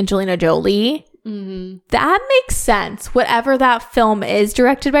and Angelina Jolie. Mm-hmm. That makes sense. Whatever that film is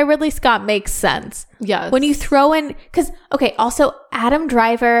directed by Ridley Scott makes sense. Yes. When you throw in, because, okay, also Adam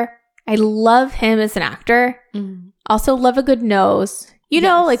Driver, I love him as an actor. Mm-hmm. Also love a good nose. You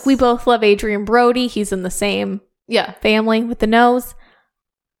know, like we both love Adrian Brody. He's in the same family with the nose.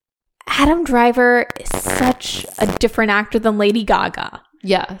 Adam Driver is such a different actor than Lady Gaga.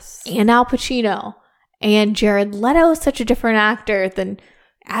 Yes. And Al Pacino. And Jared Leto is such a different actor than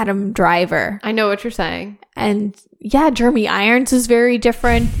Adam Driver. I know what you're saying. And yeah, Jeremy Irons is very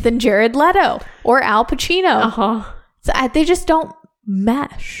different than Jared Leto or Al Pacino. Uh-huh. So they just don't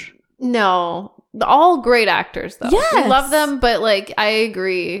mesh. No. All great actors, though. Yes. We love them, but, like, I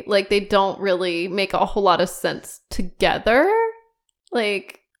agree. Like, they don't really make a whole lot of sense together.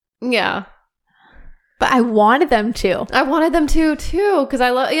 Like, yeah. But I wanted them to. I wanted them to, too, because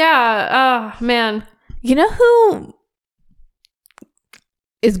I love, yeah. Oh, man. You know who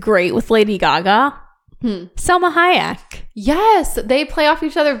is great with Lady Gaga? Salma Hayek. Yes, they play off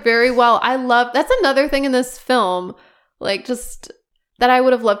each other very well. That's another thing in this film, like, just that I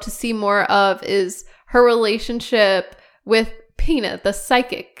would have loved to see more of is her relationship with Peanut, the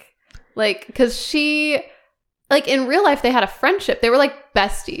psychic. Like, because she, like, in real life, they had a friendship. They were, like,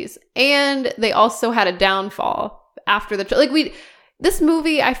 besties. And they also had a downfall after this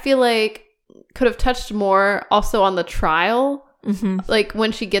movie, I feel like, could have touched more also on the trial. Mm-hmm. Like,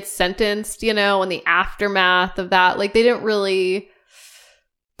 when she gets sentenced, you know, and the aftermath of that. Like, they didn't really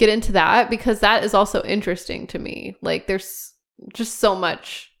get into that because that is also interesting to me. Like, there's just so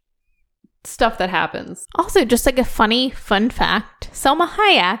much stuff that happens. Also, just like a fun fact, Salma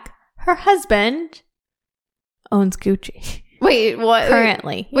Hayek, her husband, owns Gucci. Wait, what?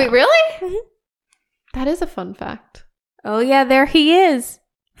 Currently. Wait, yeah. really? Mm-hmm. That is a fun fact. Oh, yeah, there he is.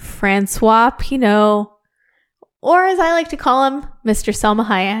 Francois Pinault. Or as I like to call him, Mr. Salma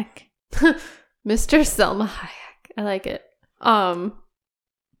Hayek. Mr. Salma Hayek. I like it.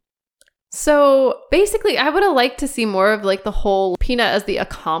 So basically, I would have liked to see more of like the whole Peanut as the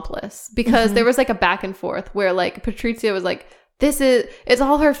accomplice because there was like a back and forth where like Patrizia was like, it's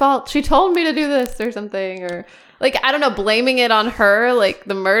all her fault. She told me to do this or something, or like, I don't know, blaming it on her, like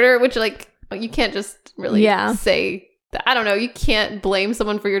the murder, which like you can't just really say that. I don't know. You can't blame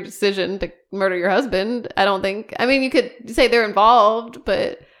someone for your decision to murder your husband. I don't think. I mean, you could say they're involved,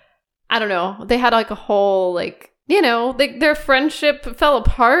 but I don't know. They had like a whole like, you know, their friendship fell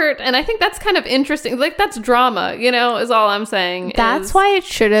apart. And I think that's kind of interesting. Like, that's drama, you know, is all I'm saying. That's why it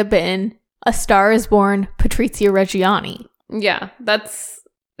should have been A Star is Born, Patrizia Reggiani. Yeah, that's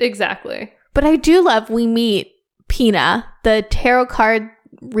exactly. But I do love we meet Pina, the tarot card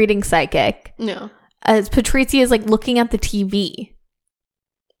reading psychic. Yeah. As Patrizia is like looking at the TV.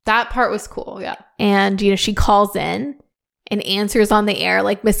 That part was cool, yeah. And, you know, she calls in and answers on the air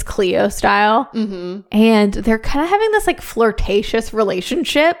like Miss Cleo style. Mm-hmm. And they're kind of having this like flirtatious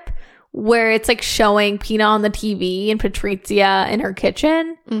relationship where it's like showing Pina on the TV and Patrizia in her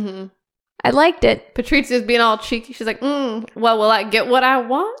kitchen. Mm-hmm. I liked it. Patrizia's being all cheeky. She's like, well, will I get what I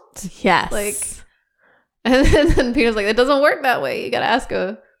want? Yes. Like, and then Pina's like, it doesn't work that way. You got to ask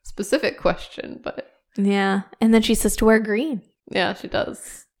a specific question, but. Yeah. And then she says to wear green. Yeah, she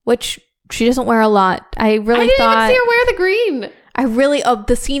does. Which she doesn't wear a lot. I didn't even see her wear the green.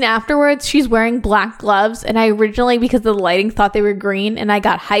 the scene afterwards, she's wearing black gloves, and I originally, because of the lighting, thought they were green, and I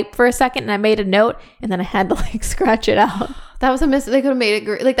got hyped for a second, and I made a note, and then I had to like scratch it out. That was a miss. They could have made it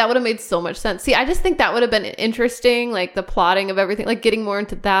green. Like that would have made so much sense. See, I just think that would have been interesting, like the plotting of everything, like getting more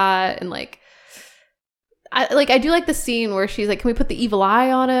into that, and like I do like the scene where she's like, can we put the evil eye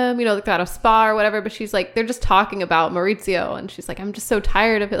on him? You know, like at a spa or whatever. But she's like, they're just talking about Maurizio. And she's like, I'm just so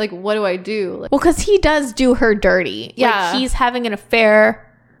tired of it. Like, what do I do? Like, well, because he does do her dirty. Yeah. Like, he's having an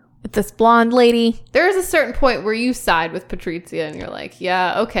affair with this blonde lady. There is a certain point where you side with Patrizia and you're like,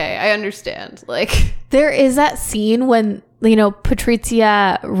 yeah, okay, I understand. Like, there is that scene when, you know,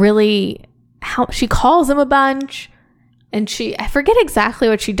 Patrizia really, she calls him a bunch. And I forget exactly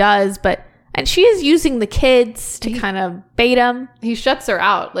what she does, and she is using the kids to kind of bait him. He shuts her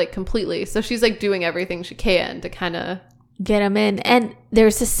out, like, completely. So she's, like, doing everything she can to kind of get him in. And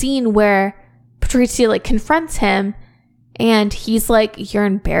there's a scene where Patrizia, like, confronts him, and he's like, you're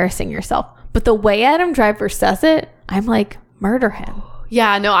embarrassing yourself. But the way Adam Driver says it, I'm like, murder him.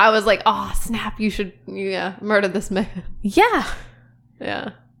 Yeah, no, I was like, oh, snap, you should, murder this man. Yeah.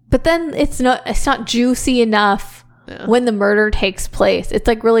 Yeah. But then it's not juicy enough. Yeah. When the murder takes place. It's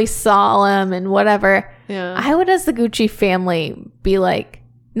like really solemn and whatever. Yeah. I would, as the Gucci family, be like,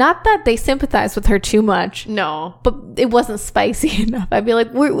 not that they sympathize with her too much. No. But it wasn't spicy enough. I'd be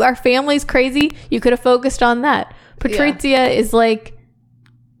like, our family's crazy. You could have focused on that. Patrizia is like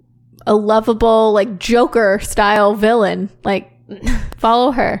a lovable, like Joker style villain. Like,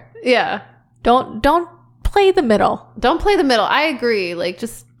 follow her. Yeah. Don't play the middle. Don't play the middle. I agree. Like,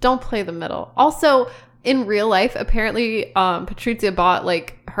 just don't play the middle. Also, in real life, apparently, Patrizia bought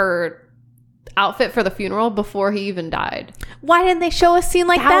like her outfit for the funeral before he even died. Why didn't they show a scene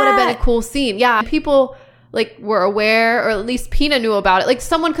like that? That would have been a cool scene. Yeah, people like were aware, or at least Pina knew about it. Like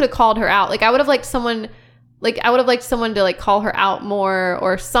someone could have called her out. Like I would have liked someone to like call her out more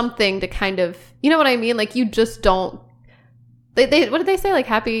or something to kind of, you know what I mean? Like you just don't. They what did they say? Like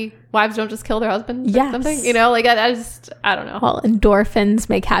happy wives don't just kill their husbands? Yes. Something? You know, like I don't know. Well, endorphins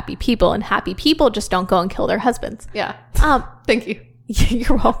make happy people, and happy people just don't go and kill their husbands. Yeah. Thank you.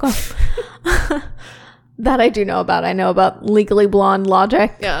 You're welcome. That I do know about. I know about Legally Blonde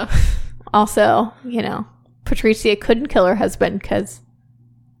logic. Yeah. Also, you know, Patrizia couldn't kill her husband because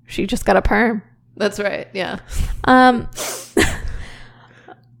she just got a perm. That's right. Yeah.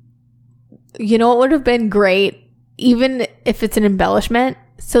 You know what would have been great? Even if it's an embellishment.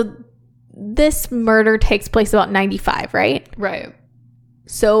 So this murder takes place about 95, right? Right.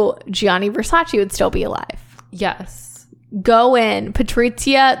 So Gianni Versace would still be alive. Yes. Go in.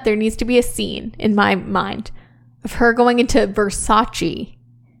 Patrizia, there needs to be a scene in my mind of her going into Versace,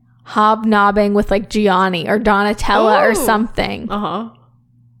 hobnobbing with like Gianni or Donatella or something. Uh-huh.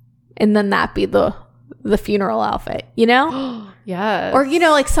 And then that be the funeral outfit, you know? Yes. Or, you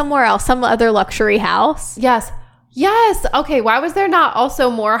know, like somewhere else, some other luxury house. Yes. Yes. Okay. Why was there not also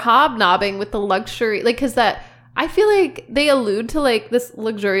more hobnobbing with the luxury? Like, because I feel like they allude to like this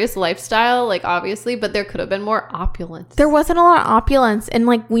luxurious lifestyle, like obviously, but there could have been more opulence. There wasn't a lot of opulence. And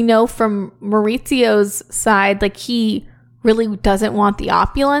like we know from Maurizio's side, like he really doesn't want the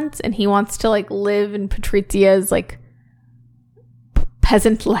opulence and he wants to like live in Patrizia's like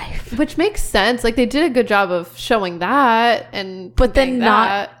peasant life. Which makes sense. Like they did a good job of showing that but then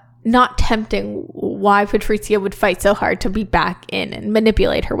not tempting why Patrizia would fight so hard to be back in and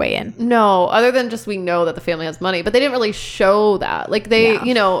manipulate her way in. No, other than just we know that the family has money, but they didn't really show that. Like they,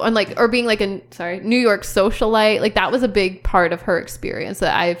 you know, and like, or being like New York socialite, like that was a big part of her experience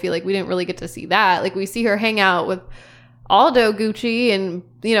that I feel like we didn't really get to see that. Like we see her hang out with Aldo Gucci and,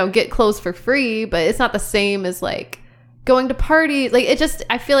 you know, get clothes for free, but it's not the same as like going to parties. Like it just,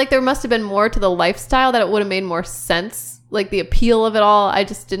 I feel like there must have been more to the lifestyle that it would have made more sense. Like the appeal of it all, I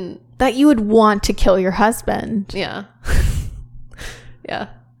just didn't. That you would want to kill your husband. Yeah. Yeah.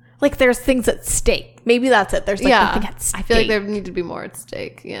 Like there's things at stake. Maybe that's it. There's like nothing at stake. I feel like there needed to be more at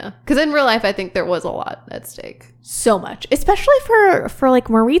stake. Yeah. Because in real life, I think there was a lot at stake. So much. Especially for like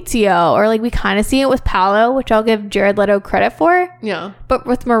Maurizio, or like we kind of see it with Paolo, which I'll give Jared Leto credit for. Yeah. But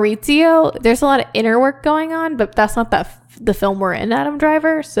with Maurizio, there's a lot of inner work going on, but that's not the film we're in, Adam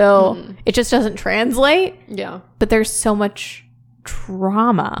Driver. So it just doesn't translate. Yeah. But there's so much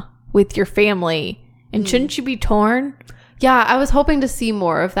trauma with your family. And shouldn't you be torn? Yeah, I was hoping to see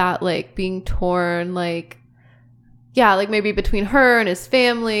more of that, like being torn, like, yeah, like maybe between her and his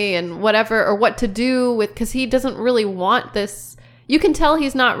family and whatever, or what to do with, because he doesn't really want this. You can tell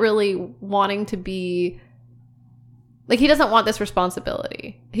he's not really wanting to be, like, he doesn't want this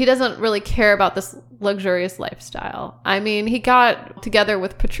responsibility. He doesn't really care about this luxurious lifestyle. I mean, he got together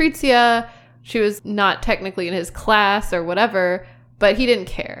with Patrizia she was not technically in his class or whatever, but he didn't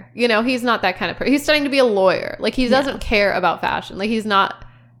care. You know, he's not that kind of person. He's studying to be a lawyer. Like, he doesn't care about fashion. Like, he's not,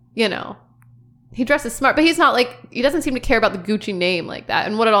 you know, he dresses smart, but he's not like, he doesn't seem to care about the Gucci name like that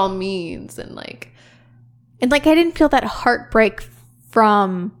and what it all means. And like I didn't feel that heartbreak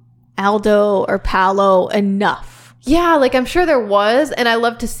from Aldo or Paolo enough. Yeah, like, I'm sure there was, and I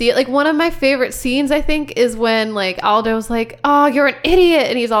love to see it. Like, one of my favorite scenes, I think, is when, like, Aldo's like, oh, you're an idiot,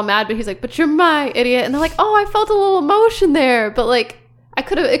 and he's all mad, but he's like, but you're my idiot, and they're like, oh, I felt a little emotion there, but, like, it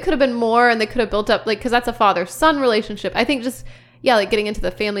could have been more, and they could have built up, like, because that's a father-son relationship. I think just, yeah, like, getting into the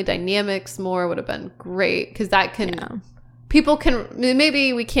family dynamics more would have been great, because that can, people can,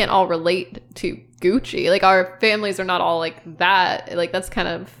 maybe we can't all relate to Gucci, like, our families are not all like that, like, that's kind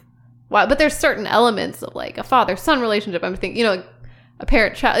of, wow, but there's certain elements of, like, a father-son relationship, I'm thinking, you know, a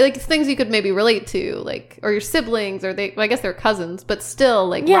parent-child, like, things you could maybe relate to, like, or your siblings, or well, I guess they're cousins, but still,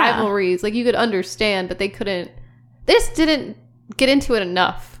 like, rivalries, like, you could understand, but they just didn't get into it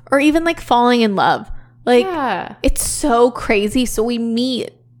enough. Or even, like, falling in love. Like, it's so crazy. So we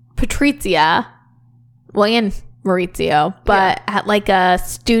meet Patrizia, well, and Maurizio, but at, like, a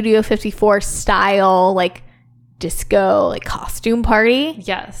Studio 54 style, like, disco, like, costume party.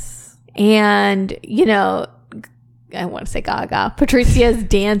 Yes. And, you know, I want to say Gaga. Patrizia's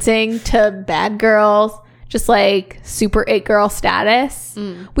dancing to Bad Girls, just like super it girl status.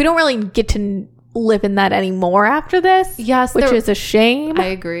 We don't really get to live in that anymore after this. Yes. Which is a shame. I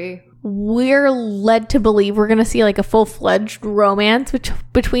agree. We're led to believe we're going to see like a full-fledged romance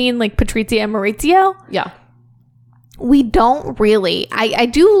between like Patrizia and Maurizio. Yeah. We don't really. I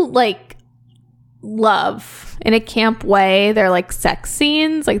do like love in a camp way. They're like sex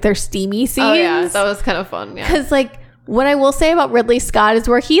scenes, like they're steamy scenes. Oh yeah, that was kind of fun. Yeah. Because like what I will say about Ridley Scott is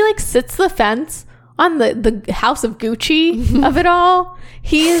where he like sits the fence on the House of Gucci of it all.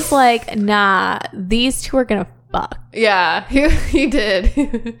 He's like, nah, these two are gonna fuck. Yeah, he did.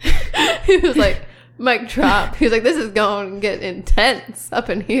 He was like, mic drop. He was like, this is going to get intense up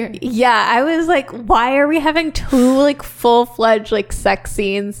in here. Yeah, I was like, why are we having two like full-fledged like sex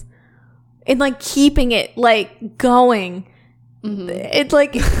scenes and like keeping it like going? It's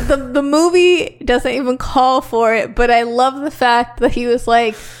like the movie doesn't even call for it, but I love the fact that he was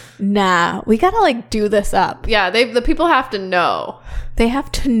like, nah, we gotta like do this up. Yeah, the people have to know. They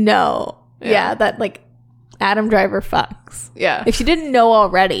have to know. Yeah, that like Adam Driver fucks. Yeah. If you didn't know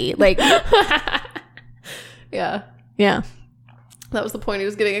already, like yeah. That was the point he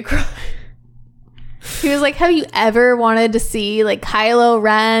was getting across. He was like, have you ever wanted to see like Kylo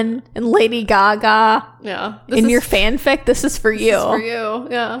Ren and Lady Gaga? Yeah. In your fanfic? This is for you. This is for you.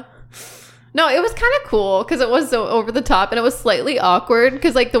 Yeah. No, it was kind of cool because it was so over the top and it was slightly awkward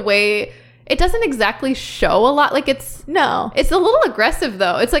because like the way it doesn't exactly show a lot. Like it's a little aggressive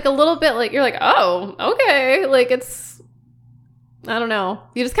though. It's like a little bit like you're like, oh, okay. Like it's, I don't know.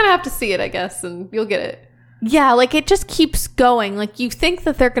 You just kind of have to see it, I guess, and you'll get it. Yeah, like it just keeps going. Like you think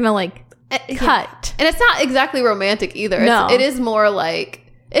that they're gonna like cut, and it's not exactly romantic either. No, it is more like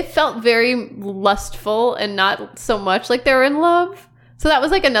it felt very lustful and not so much like they were in love. So that was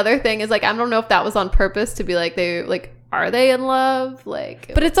like another thing is like I don't know if that was on purpose to be like they like are they in love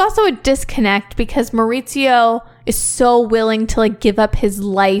like. But it's also a disconnect because Maurizio is so willing to like give up his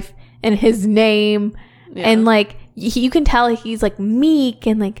life and his name, and like you can tell he's like meek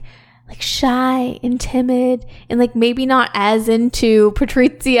and like shy and timid and like maybe not as into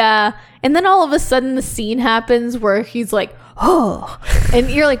Patrizia, and then all of a sudden the scene happens where he's like, oh,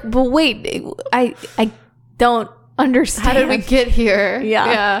 and you're like, but wait, I don't understand. How did we get here?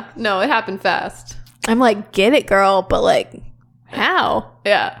 Yeah. No, it happened fast. I'm like, get it, girl, but like, how?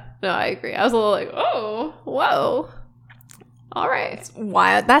 Yeah. No, I agree. I was a little like, oh, whoa. All right. It's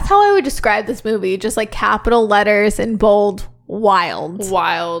wild. That's how I would describe this movie. Just like capital letters in bold, wild.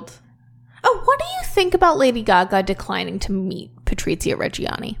 Wild. Oh, what do you think about Lady Gaga declining to meet Patrizia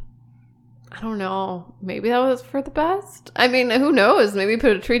Reggiani? I don't know. Maybe that was for the best. I mean, who knows? Maybe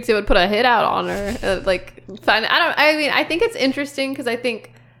Patrizia would put a hit out on her. I think it's interesting because I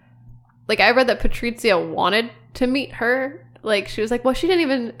think, like, I read that Patrizia wanted to meet her. Like, she was like, well, she didn't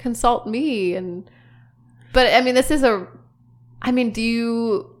even consult me. But, I mean, I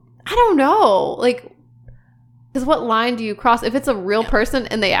don't know. Like, because what line do you cross? If it's a real person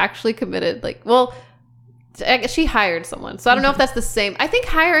and they actually committed, like, well, she hired someone. So I don't know if that's the same. I think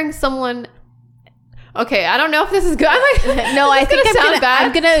hiring someone... Okay, I don't know if this is good. I'm like, no, I think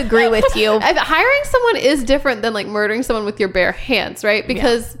I'm gonna agree with you. Hiring someone is different than like murdering someone with your bare hands, right?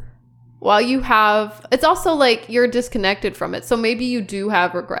 Because while you have, it's also like you're disconnected from it. So maybe you do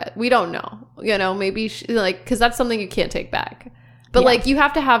have regret. We don't know. You know, maybe like because that's something you can't take back. But Yeah. like you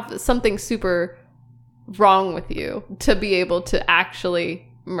have to have something super wrong with you to be able to actually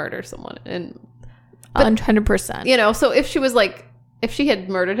murder someone. And 100%. you know, so if she was like, if she had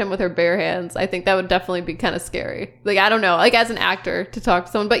murdered him with her bare hands, I think that would definitely be kind of scary. Like, I don't know, like as an actor to talk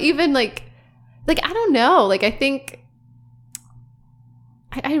to someone, but even like I don't know, like I think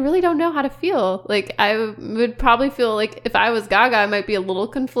I really don't know how to feel. Like I would probably feel like if I was Gaga, I might be a little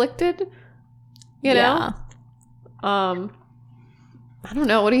conflicted, you know? I don't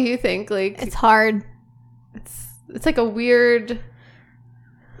know. What do you think? Like It's hard. it's like a weird,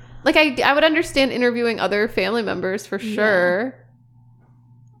 like I would understand interviewing other family members for sure.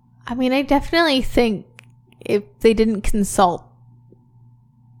 I mean, I definitely think if they didn't consult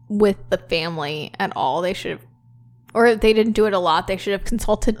with the family at all, they should have, or if they didn't do it a lot, they should have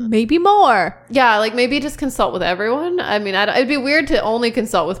consulted maybe more. Yeah, like maybe just consult with everyone. I mean, it'd be weird to only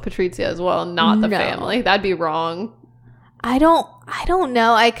consult with Patrizia as well, not the No. family. That'd be wrong. I don't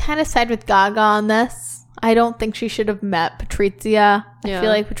know. I kind of side with Gaga on this. I don't think she should have met Patrizia. Yeah. I feel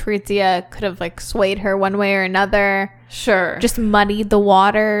like Patrizia could have like swayed her one way or another. Sure. Just muddied the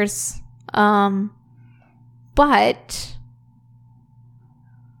waters. But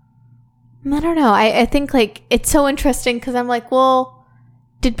I don't know. I think like it's so interesting because I'm like, well,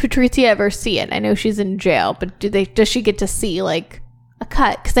 did Patrizia ever see it? I know she's in jail, but does she get to see like a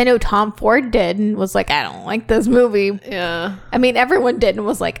cut? Because I know Tom Ford did and was like, I don't like this movie. yeah. I mean, everyone did and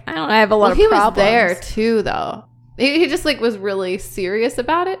was like, I have a lot of He problems. was there too, though. He just like was really serious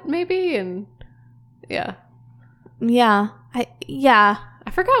about it, maybe, and yeah. Yeah.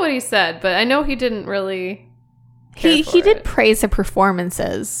 I forgot what he said, but I know he didn't really. care He for did it. praise the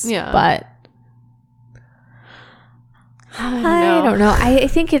performances. Yeah. But I don't know. I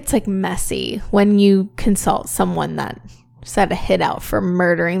think it's like messy when you consult someone that set a hit out for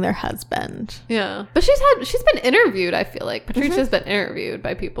murdering their husband. Yeah, but she's been interviewed. I feel like Patricia's been interviewed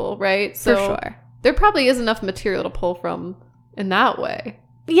by people, right? So For sure. there probably is enough material to pull from in that way.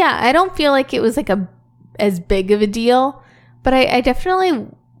 Yeah, I don't feel like it was like as big of a deal, but I definitely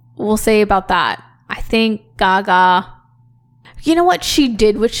will say about that. I think Gaga, you know what, she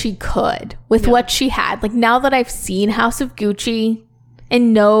did what she could with what she had. Like now that I've seen House of Gucci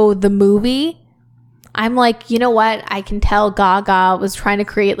and know the movie, I'm like, you know what, I can tell Gaga was trying to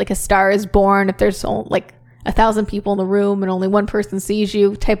create like A Star Is Born if there's like 1,000 people in the room and only one person sees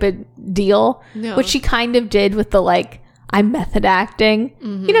you type of deal, Yeah. which she kind of did with the like, I'm method acting.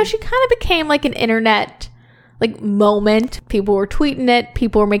 You know, she kind of became like an internet like moment. People were tweeting it,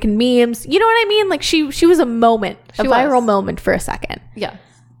 people were making memes. You know what I mean? Like she was a moment, a viral moment for a second. Yeah,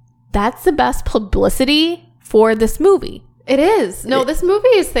 That's the best publicity for this movie. it is. No, this movie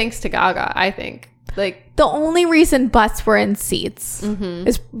is thanks to Gaga, I think. Like, The only reason butts were in seats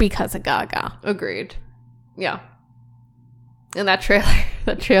is because of Gaga. agreed. Yeah. And that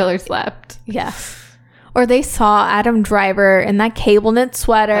trailer slapped. Yeah. Or they saw Adam Driver in that cable knit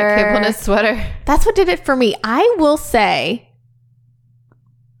sweater. That cable knit sweater. That's what did it for me. I will say,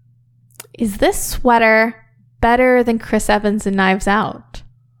 is this sweater better than Chris Evans in Knives Out?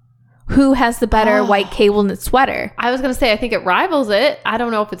 Who has the better white cable knit sweater? I was going to say, I think it rivals it. I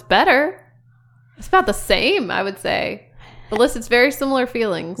don't know if it's better. It's about the same, I would say. Elicits very similar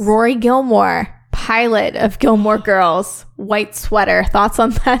feelings. Rory Gilmore, pilot of Gilmore Girls, white sweater. Thoughts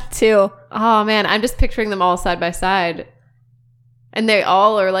on that too? Oh, man. I'm just picturing them all side by side. And they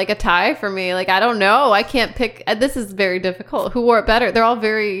all are like a tie for me. Like, I don't know. I can't pick. This is very difficult. Who wore it better? They're all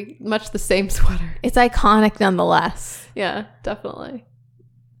very much the same sweater. It's iconic nonetheless. Yeah, definitely.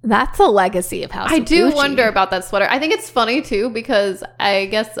 That's a legacy of House I of do Gucci. wonder about that sweater. I think it's funny too because I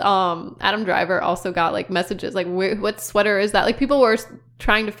guess Adam Driver also got like messages like what sweater is that? Like people were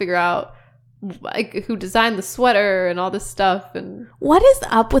trying to figure out like who designed the sweater and all this stuff. And What is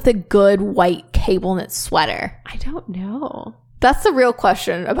up with a good white cable knit sweater? I don't know. That's the real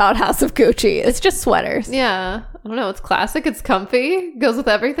question about House of Gucci. It's just sweaters. Yeah, I don't know. It's classic. It's comfy. Goes with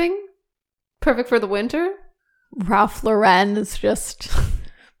everything. Perfect for the winter. Ralph Lauren is just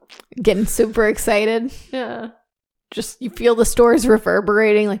getting super excited. Yeah. Just you feel the stores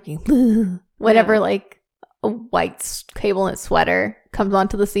reverberating like whenever Yeah. like a white cable knit sweater comes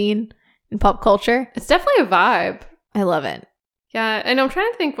onto the scene in pop culture. It's definitely a vibe. I love it. Yeah, and I'm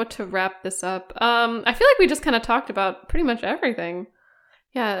trying to think what to wrap this up. I feel like we just kind of talked about pretty much everything.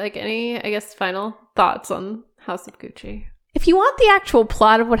 Yeah, like any, I guess, final thoughts on House of Gucci? If you want the actual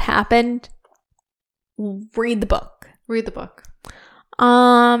plot of what happened, read the book. Read the book.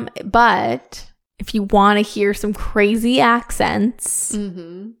 But if you want to hear some crazy accents,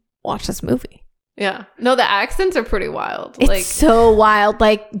 Mm-hmm. watch this movie. Yeah. No, the accents are pretty wild. It's so wild.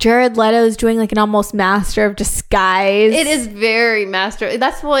 Like Jared Leto's doing like an almost master of disguise. It is very master.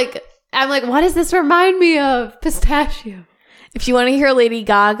 That's like, I'm like, what does this remind me of? Pistachio. If you want to hear Lady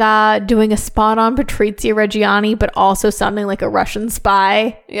Gaga doing a spot on Patrizia Reggiani, but also sounding like a Russian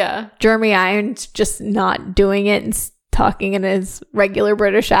spy, yeah, Jeremy Irons just not doing it and talking in his regular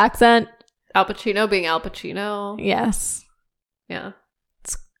British accent. Al Pacino being Al Pacino. Yes. Yeah.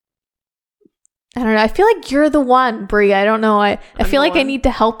 I don't know. I feel like you're the one, Brie. I don't know. I feel like I need to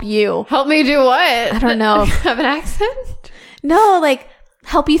help you. Help me do what? I don't know. Have an accent? No, like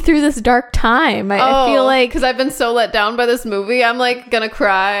help you through this dark time. I feel like because I've been so let down by this movie, I'm like gonna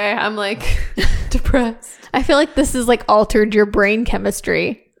cry. I'm like depressed. I feel like this has like altered your brain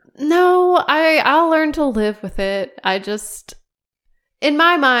chemistry. No, I'll learn to live with it. I just, in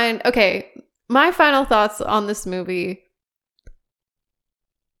my mind, okay, my final thoughts on this movie.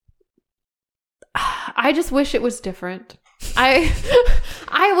 I just wish it was different.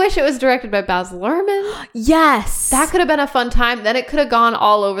 I wish it was directed by Baz Luhrmann. Yes. That could have been a fun time. Then it could have gone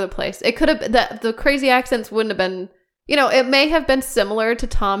all over the place. It could have, the crazy accents wouldn't have been, you know, it may have been similar to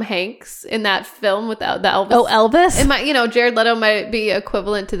Tom Hanks in that film with the Elvis. Oh, Elvis? It might, you know, Jared Leto might be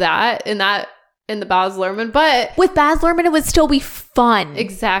equivalent to that in the Baz Luhrmann, but with Baz Luhrmann, it would still be fun.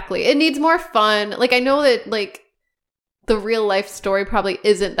 Exactly. It needs more fun. Like, I know that, like, the real life story probably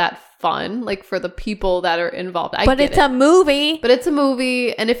isn't that fun, like, for the people that are involved. But it's a movie. But it's a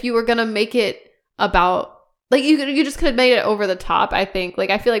movie, and if you were gonna make it about, like, you just could have made it over the top, I think. Like,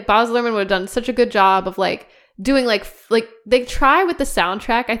 I feel like Baz Luhrmann would have done such a good job of, like, doing, like they try with the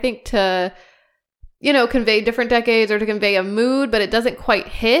soundtrack, I think, to, you know, convey different decades or to convey a mood, but it doesn't quite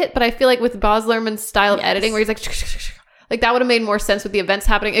hit. But I feel like with Baz Luhrmann's style of editing, where he's like that would have made more sense with the events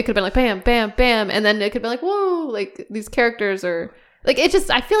happening. It could have been like, bam, bam, bam. And then it could have been like, whoa, like, these characters are... Like, it just,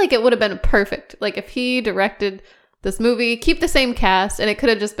 I feel like it would have been perfect. Like, if he directed this movie, keep the same cast, and it could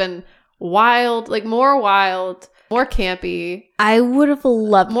have just been wild, more campy. I would have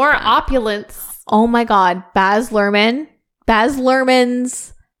loved more that. opulence. Oh my God. Baz Luhrmann's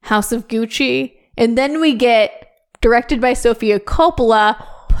House of Gucci. And then we get, directed by Sofia Coppola,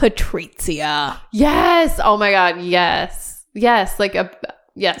 Patrizia. Yes. Oh my God. Yes. Yes. Like a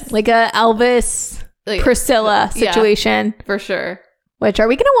Elvis, Priscilla situation. Yeah, for sure. Which, are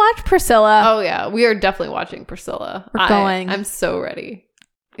we going to watch Priscilla? Oh, yeah. We are definitely watching Priscilla. We're going. I'm so ready.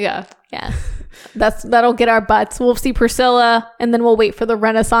 Yeah. Yeah. That'll get our butts. We'll see Priscilla, and then we'll wait for the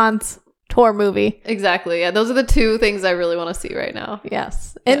Renaissance tour movie. Exactly. Yeah. Those are the two things I really want to see right now.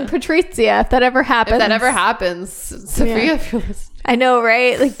 Yes. And Patrizia, if that ever happens. Sophia, if you're listening. I know,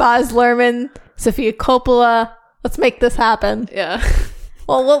 right? Like Baz Luhrmann, Sofia Coppola. Let's make this happen. Yeah.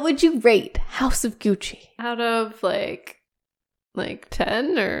 Well, what would you rate House of Gucci? Out of like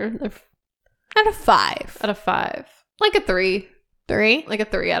 10 or out of 5? Out of 5. Like a 3. 3? Like a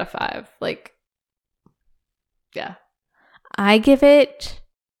 3 out of 5. Like, yeah. I give it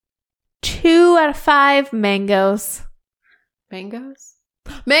 2 out of 5 mangoes. Mangoes?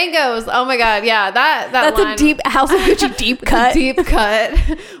 Oh my God. Yeah. That's line, a deep House of Gucci deep cut. Deep cut.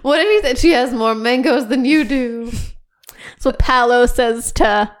 What did he say? She has more mangoes than you do. That's what Paolo says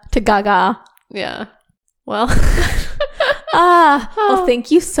to Gaga. Yeah. Well. Well,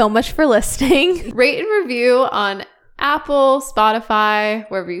 thank you so much for listening. Rate and review on Apple, Spotify,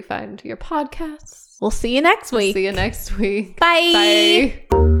 wherever you find your podcasts. We'll see you next week. Bye. Bye.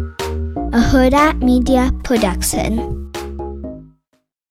 A Huda Media Production.